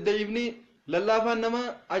walirraa hafe daddabiifni lallaafaan nama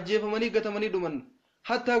ajjeefamanii gatamanii dhuman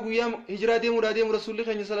hatta guyyaa hijiraa deemuudhaa deemu rasuulli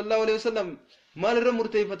keenya sallallahu alaihi wasallam maal irra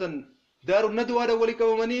murteeffatan daarun nadwaadha walii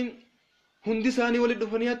qabamanii hundi isaanii walit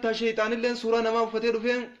dhufanii hatta sheeyxaanilleen suuraa namaa uffatee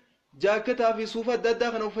dhufee jaakkataa fi suufa adda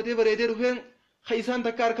addaa kana uffatee bareedee dhufee ka isaan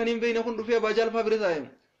takka harkaniin beeyne kun dhufee baajaalfaa bira taa'e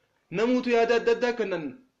namuutu yaada adda addaa kennan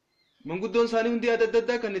manguddoon isaanii hundi yaada adda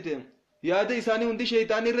addaa kennite yaada isaanii hundi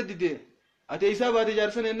sheeyxaanii irra dide ate isaa baate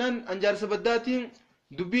jaarsan ennaan an jaarsa baddaati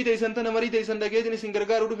dubbii teeysan tana marii teeysan dhageetin isin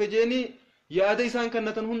gargaaru dhufe jeeni yaada isaan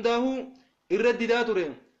kannatan hundaahu irra didaa ture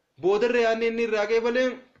boodarra yaanne inni irraa qeebalee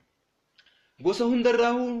gosa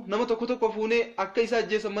hundarraahu nama tokko tokko fuunee akka isa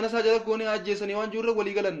ajjeesan mana isaa jala goonee ajjeesanii waan jirre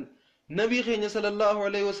walii galan nabii keenya sallallahu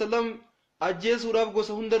alaihi wasallam ajjeesuudhaaf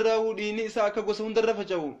gosa hundarraahu diini isaa akka gosa hundarra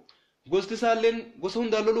faca'u gosti isaalleen gosa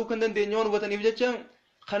hundaan loluu kan dandeenye waan hubataniif jecha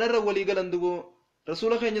kanarra walii galan dubo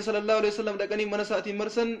rasuula keenya sallallahu alaihi wasallam dhaqanii mana isaatiin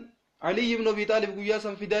marsan Ali ibn Abi Talib guyyaa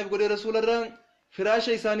san fidaaf godhee rasuularra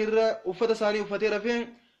firaasha isaaniirra uffata isaanii uffatee rafee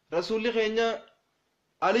rasuulli keenya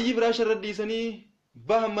Ali firaasha irra dhiisanii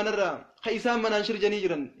bahan manarraa ka isaan manaan shirjanii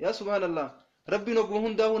jiran yaa subhaanallah rabbiin oguma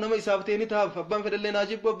hundaahu nama isaaf ta'e ni taaf abbaan fedhallee naa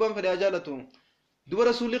jibbu abbaan fedhe haa jaalatu duba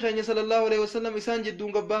rasuulli keenya sallallahu alaihi wasallam isaan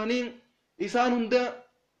jidduun gabbahanii isaan hunda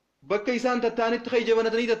bakka isaan tattaanitti ka ija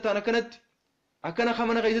banatanii tattaan akkanatti akkana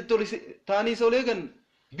kamana keessatti taanii isa oleegan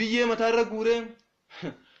biyyee mataarra guuree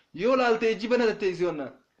yoo laalte ijji bana tatteessi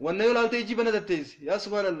wanna yoo laalte ijji bana tatteessi yaa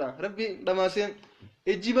subhaanallah rabbi dhamaasee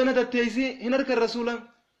ijji bana tatteessi hin harkan rasuula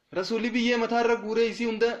rasuulli biyyee mataarra guuree isii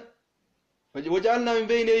hunda وجعلنا من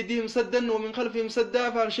بين أيديهم سدا ومن خلفهم سدا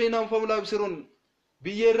فأغشيناهم فهم لا يبصرون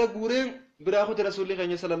بيّر غورين براخوت رسول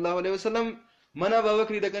الله صلى الله عليه وسلم منا أبا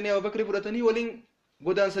بكر دكاني أبا بكر فرتني ولين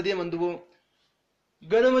غدان سدي مندوبو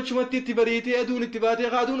غنم چمتي تبريتي أدون اتباتي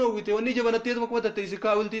غادون ويتي وني جبنتي مكوت تيسي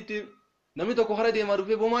كاولتي نمي تو خرا دي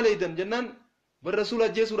معروفه بوما ليدن جنان بالرسول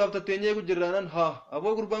جيسو رابط تنجي كو جرانان ها ابو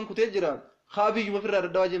قربان كو تجرا خابي مفر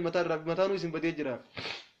ردواجي متانو سين بدي جرا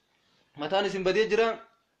متانو سين بدي جرا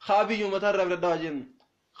خابي متار رب ردواجي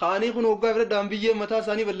خاني كن وقا فردام بيه متا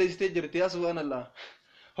ثاني بلستي جرتي يا سبحان الله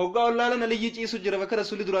هوغا الله لنا لي چيسو جرا بك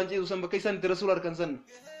رسول دران چيسو سن بك سن رسول اركنسن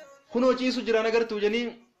كنو چيسو جرا نگر تو جني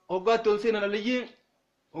هوغا تولسين لي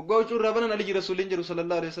هوغا چور ربنا لي رسول صلى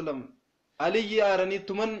الله عليه وسلم علي آرني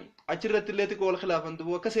تمن أجرت اللي تقول خلافا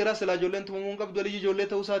تبوا كسيرا سلا جولين تمن قبض علي جولة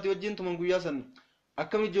توساتي وجين تمن قياسا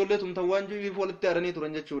أكمل جولة تم توانجو يفولت آرني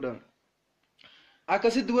ترنجت شودا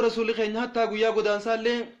أكسد دو رسول خينها تا قيا قدان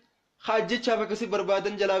سالين خاجت شاف كسي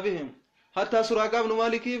بربادن جلابهم حتى سراقا بن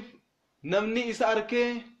مالكيف نمني إساركه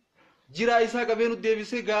جرا إسا قبين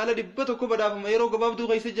الديبسي قال دبتو كو بداف ميرو قباب دو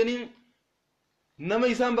غيس جنين نما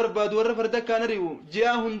إسان برباد ورر فردك كان ريو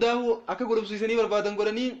جاء هنداهو أكا قلوب سيساني بربادن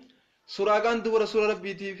قرني سراغان دو رسول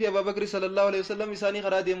ربي تي في أبا بكر صلى الله عليه وسلم إساني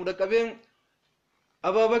خرادي مركبين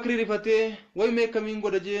أبا بكر رفته ويمي كمين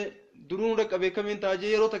قدجي درون ركبه كمين تاجي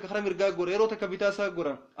يرو تك خرم رقا قر يرو تك بتاسا قر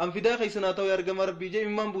أم فدا خيسناتو يارغم ربي جي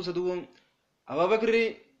إمام بوسدوهم أبا بكر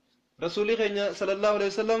رسولي خينا صلى الله عليه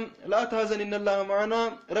وسلم لا تهزن إن الله معنا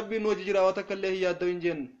ربي نوجي جراوتك الله يادوين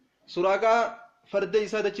جن سراغا فرد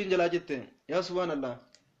إسا دچين جلا جته يا سبحان الله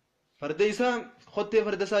فرد إسا خطه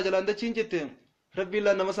فرد سا جلان دچين جته ربي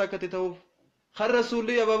الله نمساكت توف خر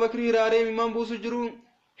رسولي أبا بكر هراري ممان بوسو جرو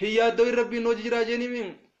هي دوي ربي نوجي جرا جيني من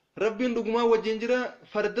ربي ندقما وجنجرا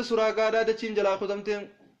فرد سراغا دا دچين جلا خدمتين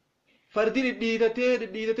فردي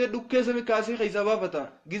ديدتي دكه سمي كاسي خيسا بافتا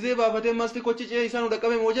غزي بافتي ماستي كوچي چي إسانو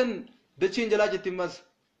دقمي موجن دچين جلا جتين ماس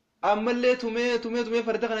أمالي تومي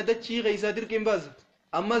فرد خانه دچي خيسا دير كيم باز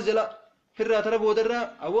أماس جلا فرا ترى بودرا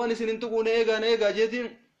أواني سنين تقون إيغا جيتين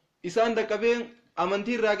إسان دقبين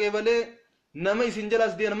أمانتي راقي بالي نما إسين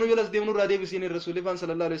جلاس دي نما جلاس دي منو رادي بسين الرسول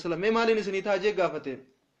صلى الله عليه وسلم مي مالي نسني تاجي غافته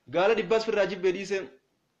قال دباس في راجب بديسه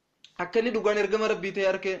أكني دوغان إرغم ربي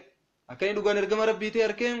تياركه أكني دوغان إرغم ربي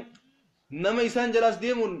تياركه نما إسان جلاس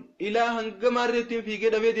دي من إلا هنغم رتين فيك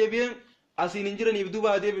دبي دبي أسين إنجرن يبدو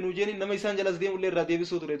بعدي بنوجيني نما إسان جلاس دي من رادي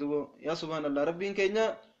بسوت ريدو يا سبحان الله ربي كينيا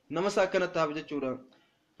نما ساكنة تابجة چورا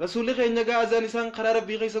رسول كينيا غا أزان إسان قرار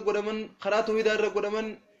ربي خيسا قدمن قرار توحيدار قدمن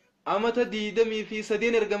أمتا ديدمي في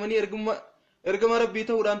سدين إرغمني إرغم ربي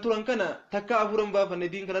توران توران كنا تكا أفورن بافن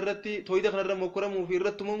دين كنا رتي تويدا كنا رمو كرمو في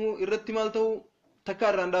رتمو إرتي مالتو تكا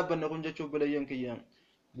راندا بنا كنجا چوب بلايان كيام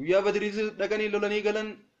گویا بدريز دغني لولني گلن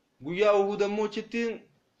گویا اوهودمو چتين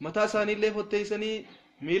متا ساني لي فتيسني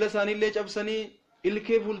ميلا ساني لي چبسني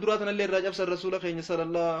الكي فولدراتن لي راجب سر رسول خيني صلى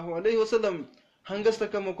الله عليه وسلم هنگس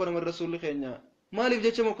تكا مكرم الرسول خيني مالف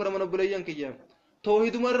جچ مكرم بلايان كيام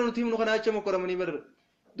توحيد مرن تيم نو خنا چ مكرم ني بر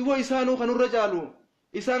دو إسانو خنو رجالو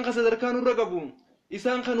إسان خسدر كانوا رقبوا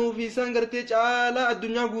إسان خنوا في إسان قرتي على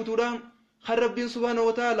الدنيا قوتورا خرب سبحانه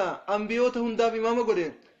وتعالى أنبيوتهم دافي ما مقوله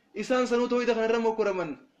إسان سنو تويد خنرم وكرمن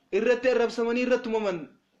إرت الرب سمني إرت ممن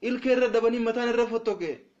إلكر دبني متان الرفتوك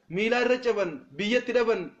ميلا الرجبن بيت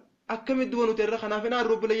دبن أكم الدوانو ترى خنافنا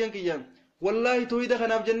الرب لين كيان والله تويد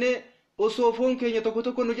خناف جنة أصوفون كي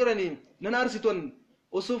يتوكو نجراني ننارسيتون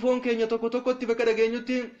أصوفون كي يتوكو تبكر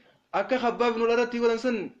جنيوتي أكا خباب نولارتي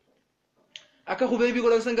ولنسن akka hubeebi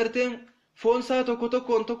godhan san garteen foon saa tokko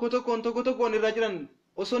tokkoon irraa jiran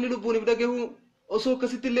osoo ni lubbuun if dhagehu osoo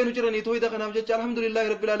akkasitti illee nu jiranii tooyida kanaaf jecha alhamdulillahi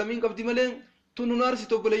rabbil aalamiin qabdi malee tun nu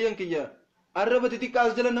naarsitu obboleeyyan kiyya arraba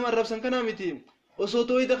xixiqqaas jala nama arrabsan kanaa miti osoo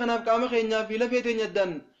tooyida kanaaf qaama keenyaa fi lafee teenya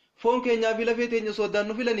addaan foon keenyaa fi lafee teenya osoo addaan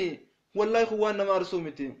nu filanii wallaahi kun waan nama aarsuu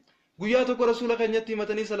miti guyyaa tokko rasuula keenyatti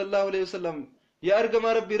himatanii sallallahu alaihi wasallam yaa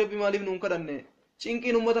argamaa rabbi maaliif nuun kadhanne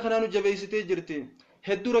cinqiin ummata kanaa nu jabeessitee jirti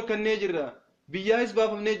hedduu rakkannee jirra biyyaas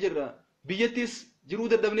baafamnee jirra biyyattis jiruu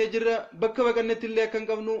dadhabnee jirra bakka baqannetti illee akkan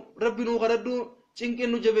qabnu rabbi nuu kadhadhu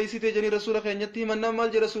cinqiin nu jabeessitee janii rasuula keenyatti himannaan maal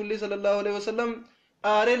jedha rasuulli sallallahu alaihi wasallam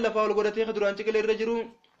aareen lafaa ol godhatee ka duraan ciqilee irra jiru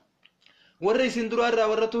warra isin duraarraa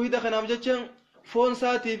warra toohida kanaaf jecha foon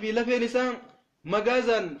saatii fi lafeen isaa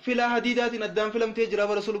magaazaan filaa hadiidaatiin addaan filamtee jira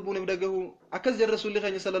bara sulubbuun if dhagahu akkas jedha rasuulli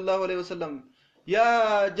keenya sallallahu alaihi wasallam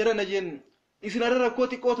yaa jarana jeen isin arra rakkoo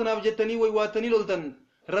xiqqoo tanaaf jettanii waywaattanii loltan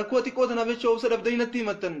rakkoo xiqqoo tanaaf jecha obsa dhabdanii natti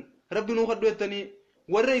himattan rabbi nuu kadhu jettanii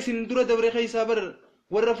warra isin dura dabre keessaa bar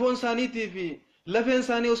warra foon isaaniitii fi lafeen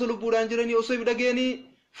isaanii osoo lubbuudhaan jiranii osoo if dhageeni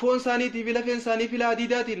foon isaaniitii fi lafeen isaanii filaa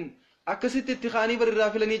hadiidaatiin akkasitti itti kaanii bar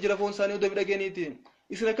irraa filanii jira foon isaanii odoo if dhageeniiti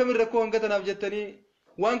isin akkamin rakkoo hanga tanaaf jettanii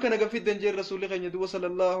waan kana gaffiddan jeen rasuulli keenya duba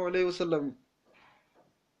sallallahu alaihi wasallam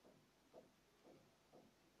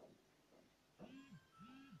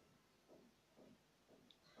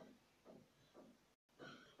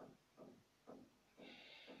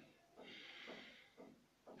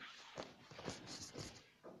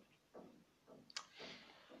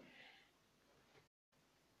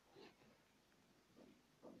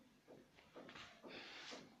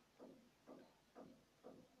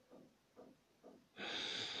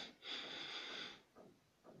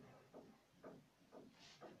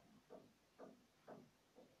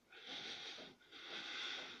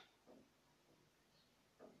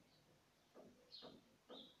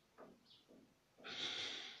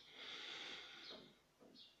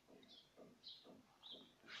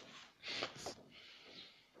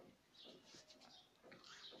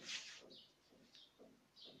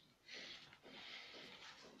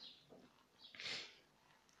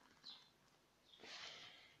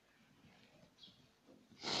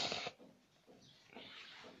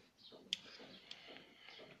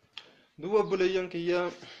duba bulayyan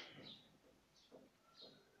kiyya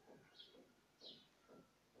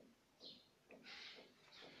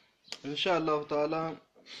insha Allah ta'ala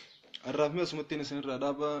الرحمة سمتين سن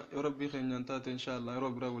الرادابا يا ربي خير ننتات إن شاء الله يا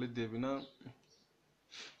رب رب ولد بنا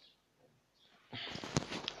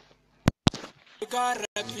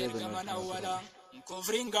كاربي كمان أولا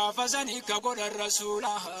كفرين قافزني كقول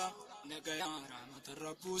الرسولة نجايا رحمة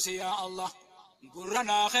الربوس يا الله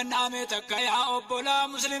قرنا خنامي تكا يا أبولا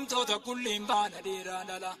مسلم توتا كل بان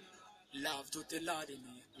ديرانا لا لافتو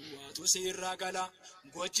تلادني waatu siiraa gala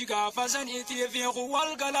gochi gaafa saniitii fi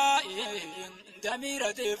wal galaa damiira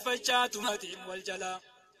teeffachaa tumatiin wal jalaa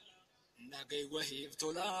nagay wahiif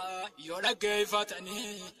tolaa yoo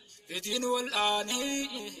dhaggeeffatanii fitiin wal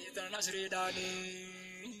dhaanii tan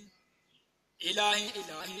asriidhaanii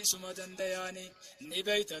ilaahi suma dandayaanii ni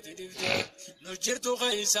beeytati dibdee nu jirtu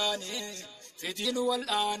keeysaanii fitiin wal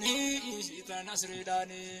dhaanii tan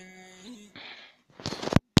asriidhaanii.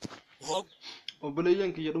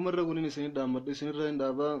 obboleeyyan kiyya dhumarra gunin isinii dhaammadhu isinirra hin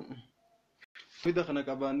dhaabaa fida kana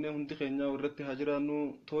qabaannee hundi keenyaa irratti haa jiraannu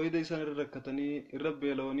tooyida isaan irra rakkatanii irra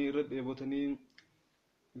beelawanii irra dheebotanii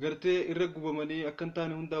gartee irra gubamanii akkan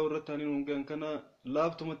taane hundaa irra taanii hungaan kana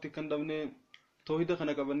laaftumatti kan dhabne tooyida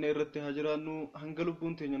kana qabannee irratti haa jiraannu hanga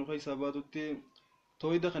lubbuun teenya nu keessaa baatutti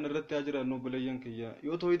tooyida kana irratti haa jiraannu obboleeyyan kiyya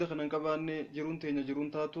yoo tooyida kana hin qabaanne jiruun teenya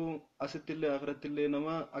jiruun taatu asittillee akhirattillee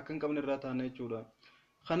nama akka hin qabne irraa taana jechuudha.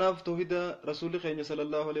 خناف توحيد رسول الله صلى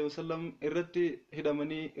الله عليه وسلم إرتي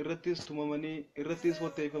هدمني إرتيس تممني إرتيس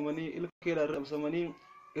وتيفمني الكيرا ربسمني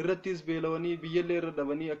إرتيس بيلوني بيجلي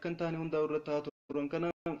ردبني أكنتاني هندا ورتها تورنكنا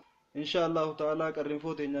إن شاء الله تعالى كريم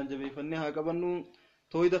فوتي نجبي فنها كبنو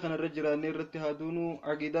توحيد خنا الرجراني إرتي هادونو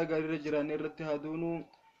عقيدة غير الرجراني إرتي هادونو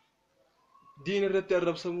دين الرتي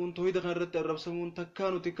الربسمون توحيد خنا الرتي الربسمون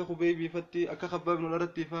تكانو تكا خبيبي فتي أكا خباب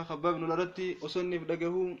نلرتي فا خباب نلرتي أصني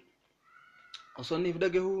بدقهو أصنف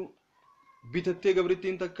دقه بيتتي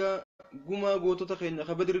قبرتين تكا قما قوتو تخينيا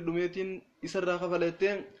خبدر الدميتين إسرى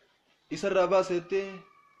خفلتين إسرى باسيتين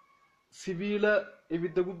سبيلا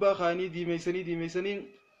إبدا قبا خاني دي ميسانين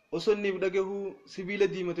أصنف دقه سبيلا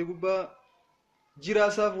دي متى قبا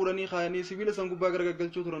جراسا فوراني خاني سبيلا سن قبا قرقا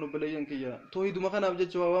قلچو ترانو بلايان كيا توحيد مخان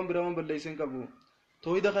أبجتش ووان برامان بلايسين كبو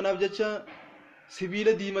توحيد خان أبجتش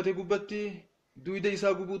سبيلا دي متى قبتي دويدا إسا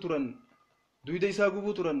قبو تران دويدا إسا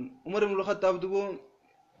قبو تران عمر بن الخطاب دبو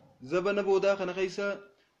زبن بودا خنا خيسا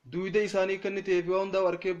دويدا إساني كنتي في وان دا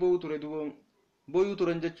وركي بو تري دبو بو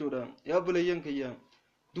تران جچودا يا بليان كيا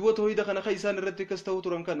دبو توحيدا خنا خيسا نرتي كستو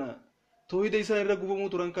تران كنا توحيدا إساني رغبو مو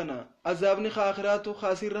تران كنا عذابني خاخراتو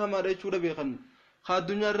خاسر رحمه دچودا بيخن خا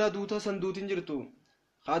دنيا را دوتا سندوتين جرتو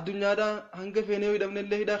خا دنيا دا هنگ فينيو دمن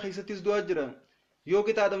الله دا خيستيس دوا جرا يو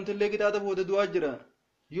كتا دمت الله كتا دبو دوا جرا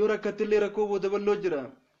يو ركت الله ركو بو دبلو جرا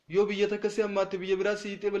yoo biyya takka si ammaatti biyya biraa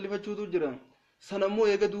siitee bal'ifachuutu jira sanammoo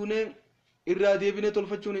eega duune irraa deebinee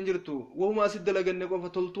tolfachuun hin jirtu wahuma asit dalaganne qofa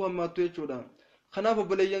toltuu hammaattu jechuudha kanaaf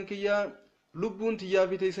obboleeyyan kiyyaa lubbuun tiyyaa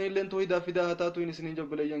fi teessan illeen toohidaa fidaa haa taatu isiniin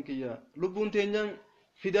obboleeyyan kiyyaa lubbuun teenya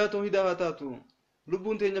fidaa toohidaa haa taatu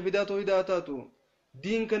lubbuun teenya fidaa toohidaa haa taatu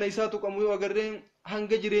diin kana isaa tuqamu yoo agarreen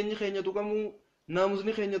hanga jireenyi keenya tuqamu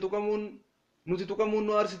naamusni keenya tuqamuun nuti tuqamuun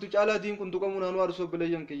nu aarsitu caalaa diin kun tuqamuun haa nu aarsu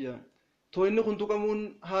obboleeyyan kiyyaa توهن كنتو كمون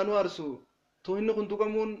هانو أرسو توهن كنتو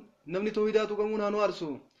كمون نمني توهيدا تكمون هانو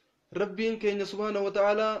أرسو ربين كين سبحانه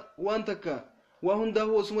وتعالى وانتكا وهن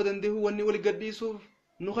دهو اسمه دنده واني ولي قديسوف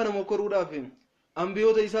نخنا مكرو رافين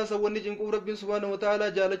أنبيو تيساسا واني جنكو ربين سبحانه وتعالى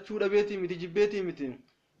جالت شورا بيتي متي جبيتي متي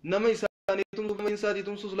نما إساني تمسو إنساتي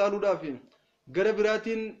تمسو سلالو رافين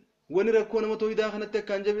غربراتين واني ركو نما توهيدا خنتك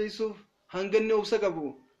كان جبيسوف هنگني أبسقبو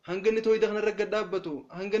هنگني توهيدا خنا رقد دابتو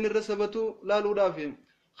هنگني رسبتو لالو رافين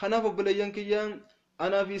خناف بليان كيان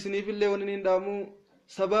أنا في سنيف اللي ونين دامو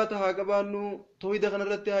سبات هاقبانو تويدا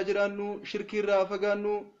خنرتي هاجرانو شركي را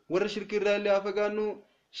فقانو ور شركي را اللي هافقانو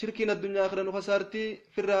شركين الدنيا آخرانو خسارتي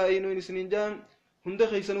في الرائينو نسنين جام هنده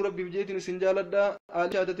خيسانو ربي بجيتي نسن جالدا آل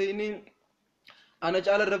شهادتيني أنا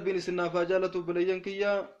جعل ربي نسن نافا جالتو بليان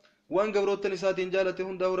كيان وان قبروت نساتين جالتي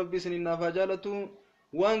هنده ربي سنين نافا جالتو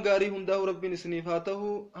وان غاري هنده ربي نسنين فاتهو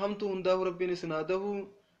همتو هنده ربي نسناده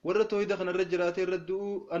ورّا توحيد خنا الرجرات الردو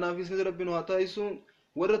أنا في سنة ربنا هاتايسو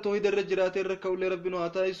ورّا توحيد الرجرات الركول ربنا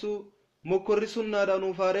هاتايسو مكرسون نارانو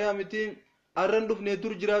فاريا متي أرندوف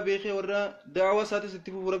ندور جرا بيخي ورّا دعوة ساتي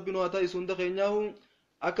ستيفو ربنا هاتايسو ندخينياهو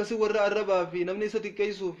أكسي ورّا الربا في نمني ساتي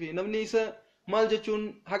كيسو في نمني سا مال جتشون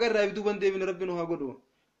حقر رايبدو بندي من ربنا هاقودو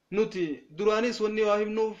نوتي درانيس وني واهم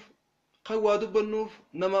نوف خوادو بنوف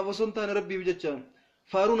نما فسنتان ربي بجتشان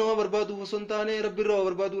فارو نما بربادو فسنتاني ربي روا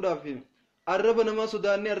بربادو رافي arraba nama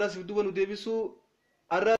sodaanne arras ibduba nu deebisu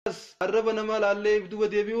arraba nama laallee ibduba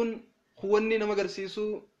deebi'uun kuwanni nama garsiisu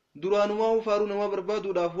duraanumaa faaruu nama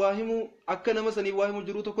barbaaduudhaaf waa himu akka nama sanii waa himu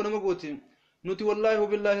jiru tokko nama gooti nuti wallaahi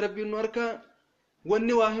wabillaahi rabbiin nu harka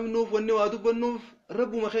wanni waa himnuuf wanni waa dubbannuuf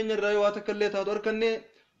rabbuma keenya irraa yoo waa takkallee taatu harkanne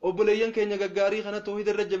obboleeyyan keenya gaggaarii kana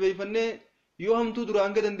toohida irra jabeeffannee yoo hamtuu duraa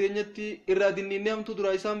hanga dandeenyetti irraa dinniinnee hamtuu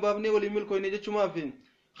duraa isaan baafnee waliin milkooyne jechumaaf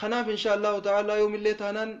kanaaf inshaa allahu ta'aalaa yoomillee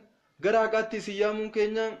taanaan gara haqaatti siyaamuun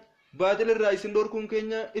keenya baaxil irraa isin dhorkuun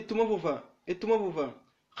keenya ittuma fufa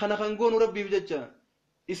kana kan goonu rabbiif jecha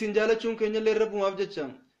isin jaalachuun keenya illee rabbumaaf jecha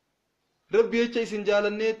ربي يجي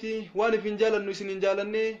سنجالنيتي واني في نجالن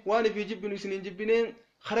سنجالني واني في جبن سنجبنين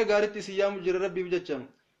خرجارتي سيام جر ربي بجتشم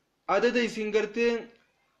عدد سنجرتين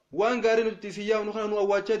وان قارن التسيام نخنا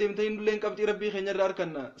نوواجه دمتين لين قبتي ربي خنجر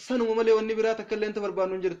أركنا سنو مملي والنبرة تكلين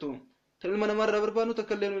تبربانو جرتو تلمنا مرة بربانو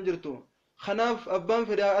تكلين جرتو خناف أبان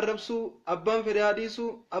فريا أربسو أبان فريا ديسو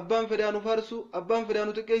أبان فريا نفارسو أبان فريا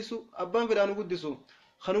نتكيسو أبان فريا نقدسو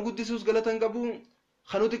خنو قدسوس غلطان قبو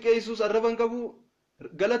خنو تكيسوس أربان قبو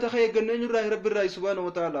غلطة خي جنن راه رب الراي سبحانه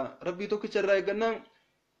وتعالى ربي توكش الراي جنن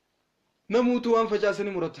نموتو وان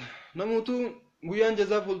فجاسني مرت نموتو غيان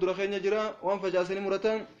جزاف الدرخين جرا وان فجاسني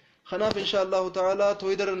مرتان خناف إن شاء الله تعالى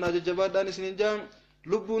تويدر الناججبات داني سنجام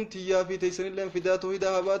لبون تيا في تيسن لهم فدا تويدا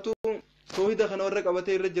هباتو تويدا خنورك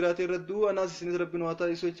أبتي الرجراتي ردو أنا سنز ربنا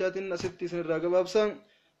واتاي سويتشاتين نسيتي سن الرقبابسان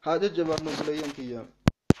حاجة جبار نسليين تيا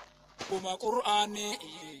وما قرآني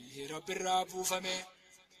رب الرابو فمي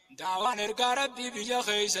دعوان ارقى ربي بيا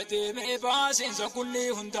خيستي مئباسين سكولي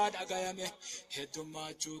هنداد اقايمي هدو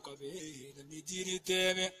ما تشوك بي لمي ديري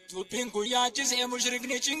تيمي توبين كويا جزء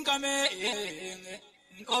مشرقني چنكمي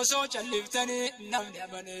اوسو چلفتني نمني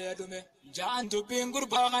امني يدومي جان توبين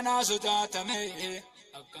قربا غنا سداتمي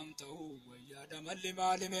اقام تو ويا دمالي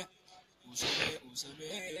مالمي وسمي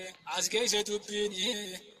عزقيسة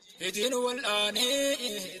توبيني هدين والآني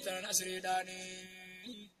تران أسري داني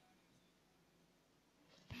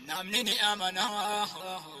نامني أمنا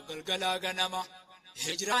قلقلا غنما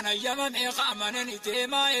هجران أيام إقامنا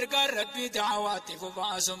تيما إرقى ربي دعواتي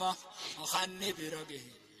فباسما خاني برقه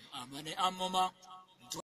أمني أمما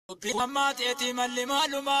توبي وما تأتي من لما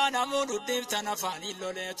لما نمون الديب تنفاني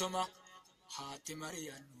اللوليتما حاتي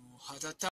مريانو حتى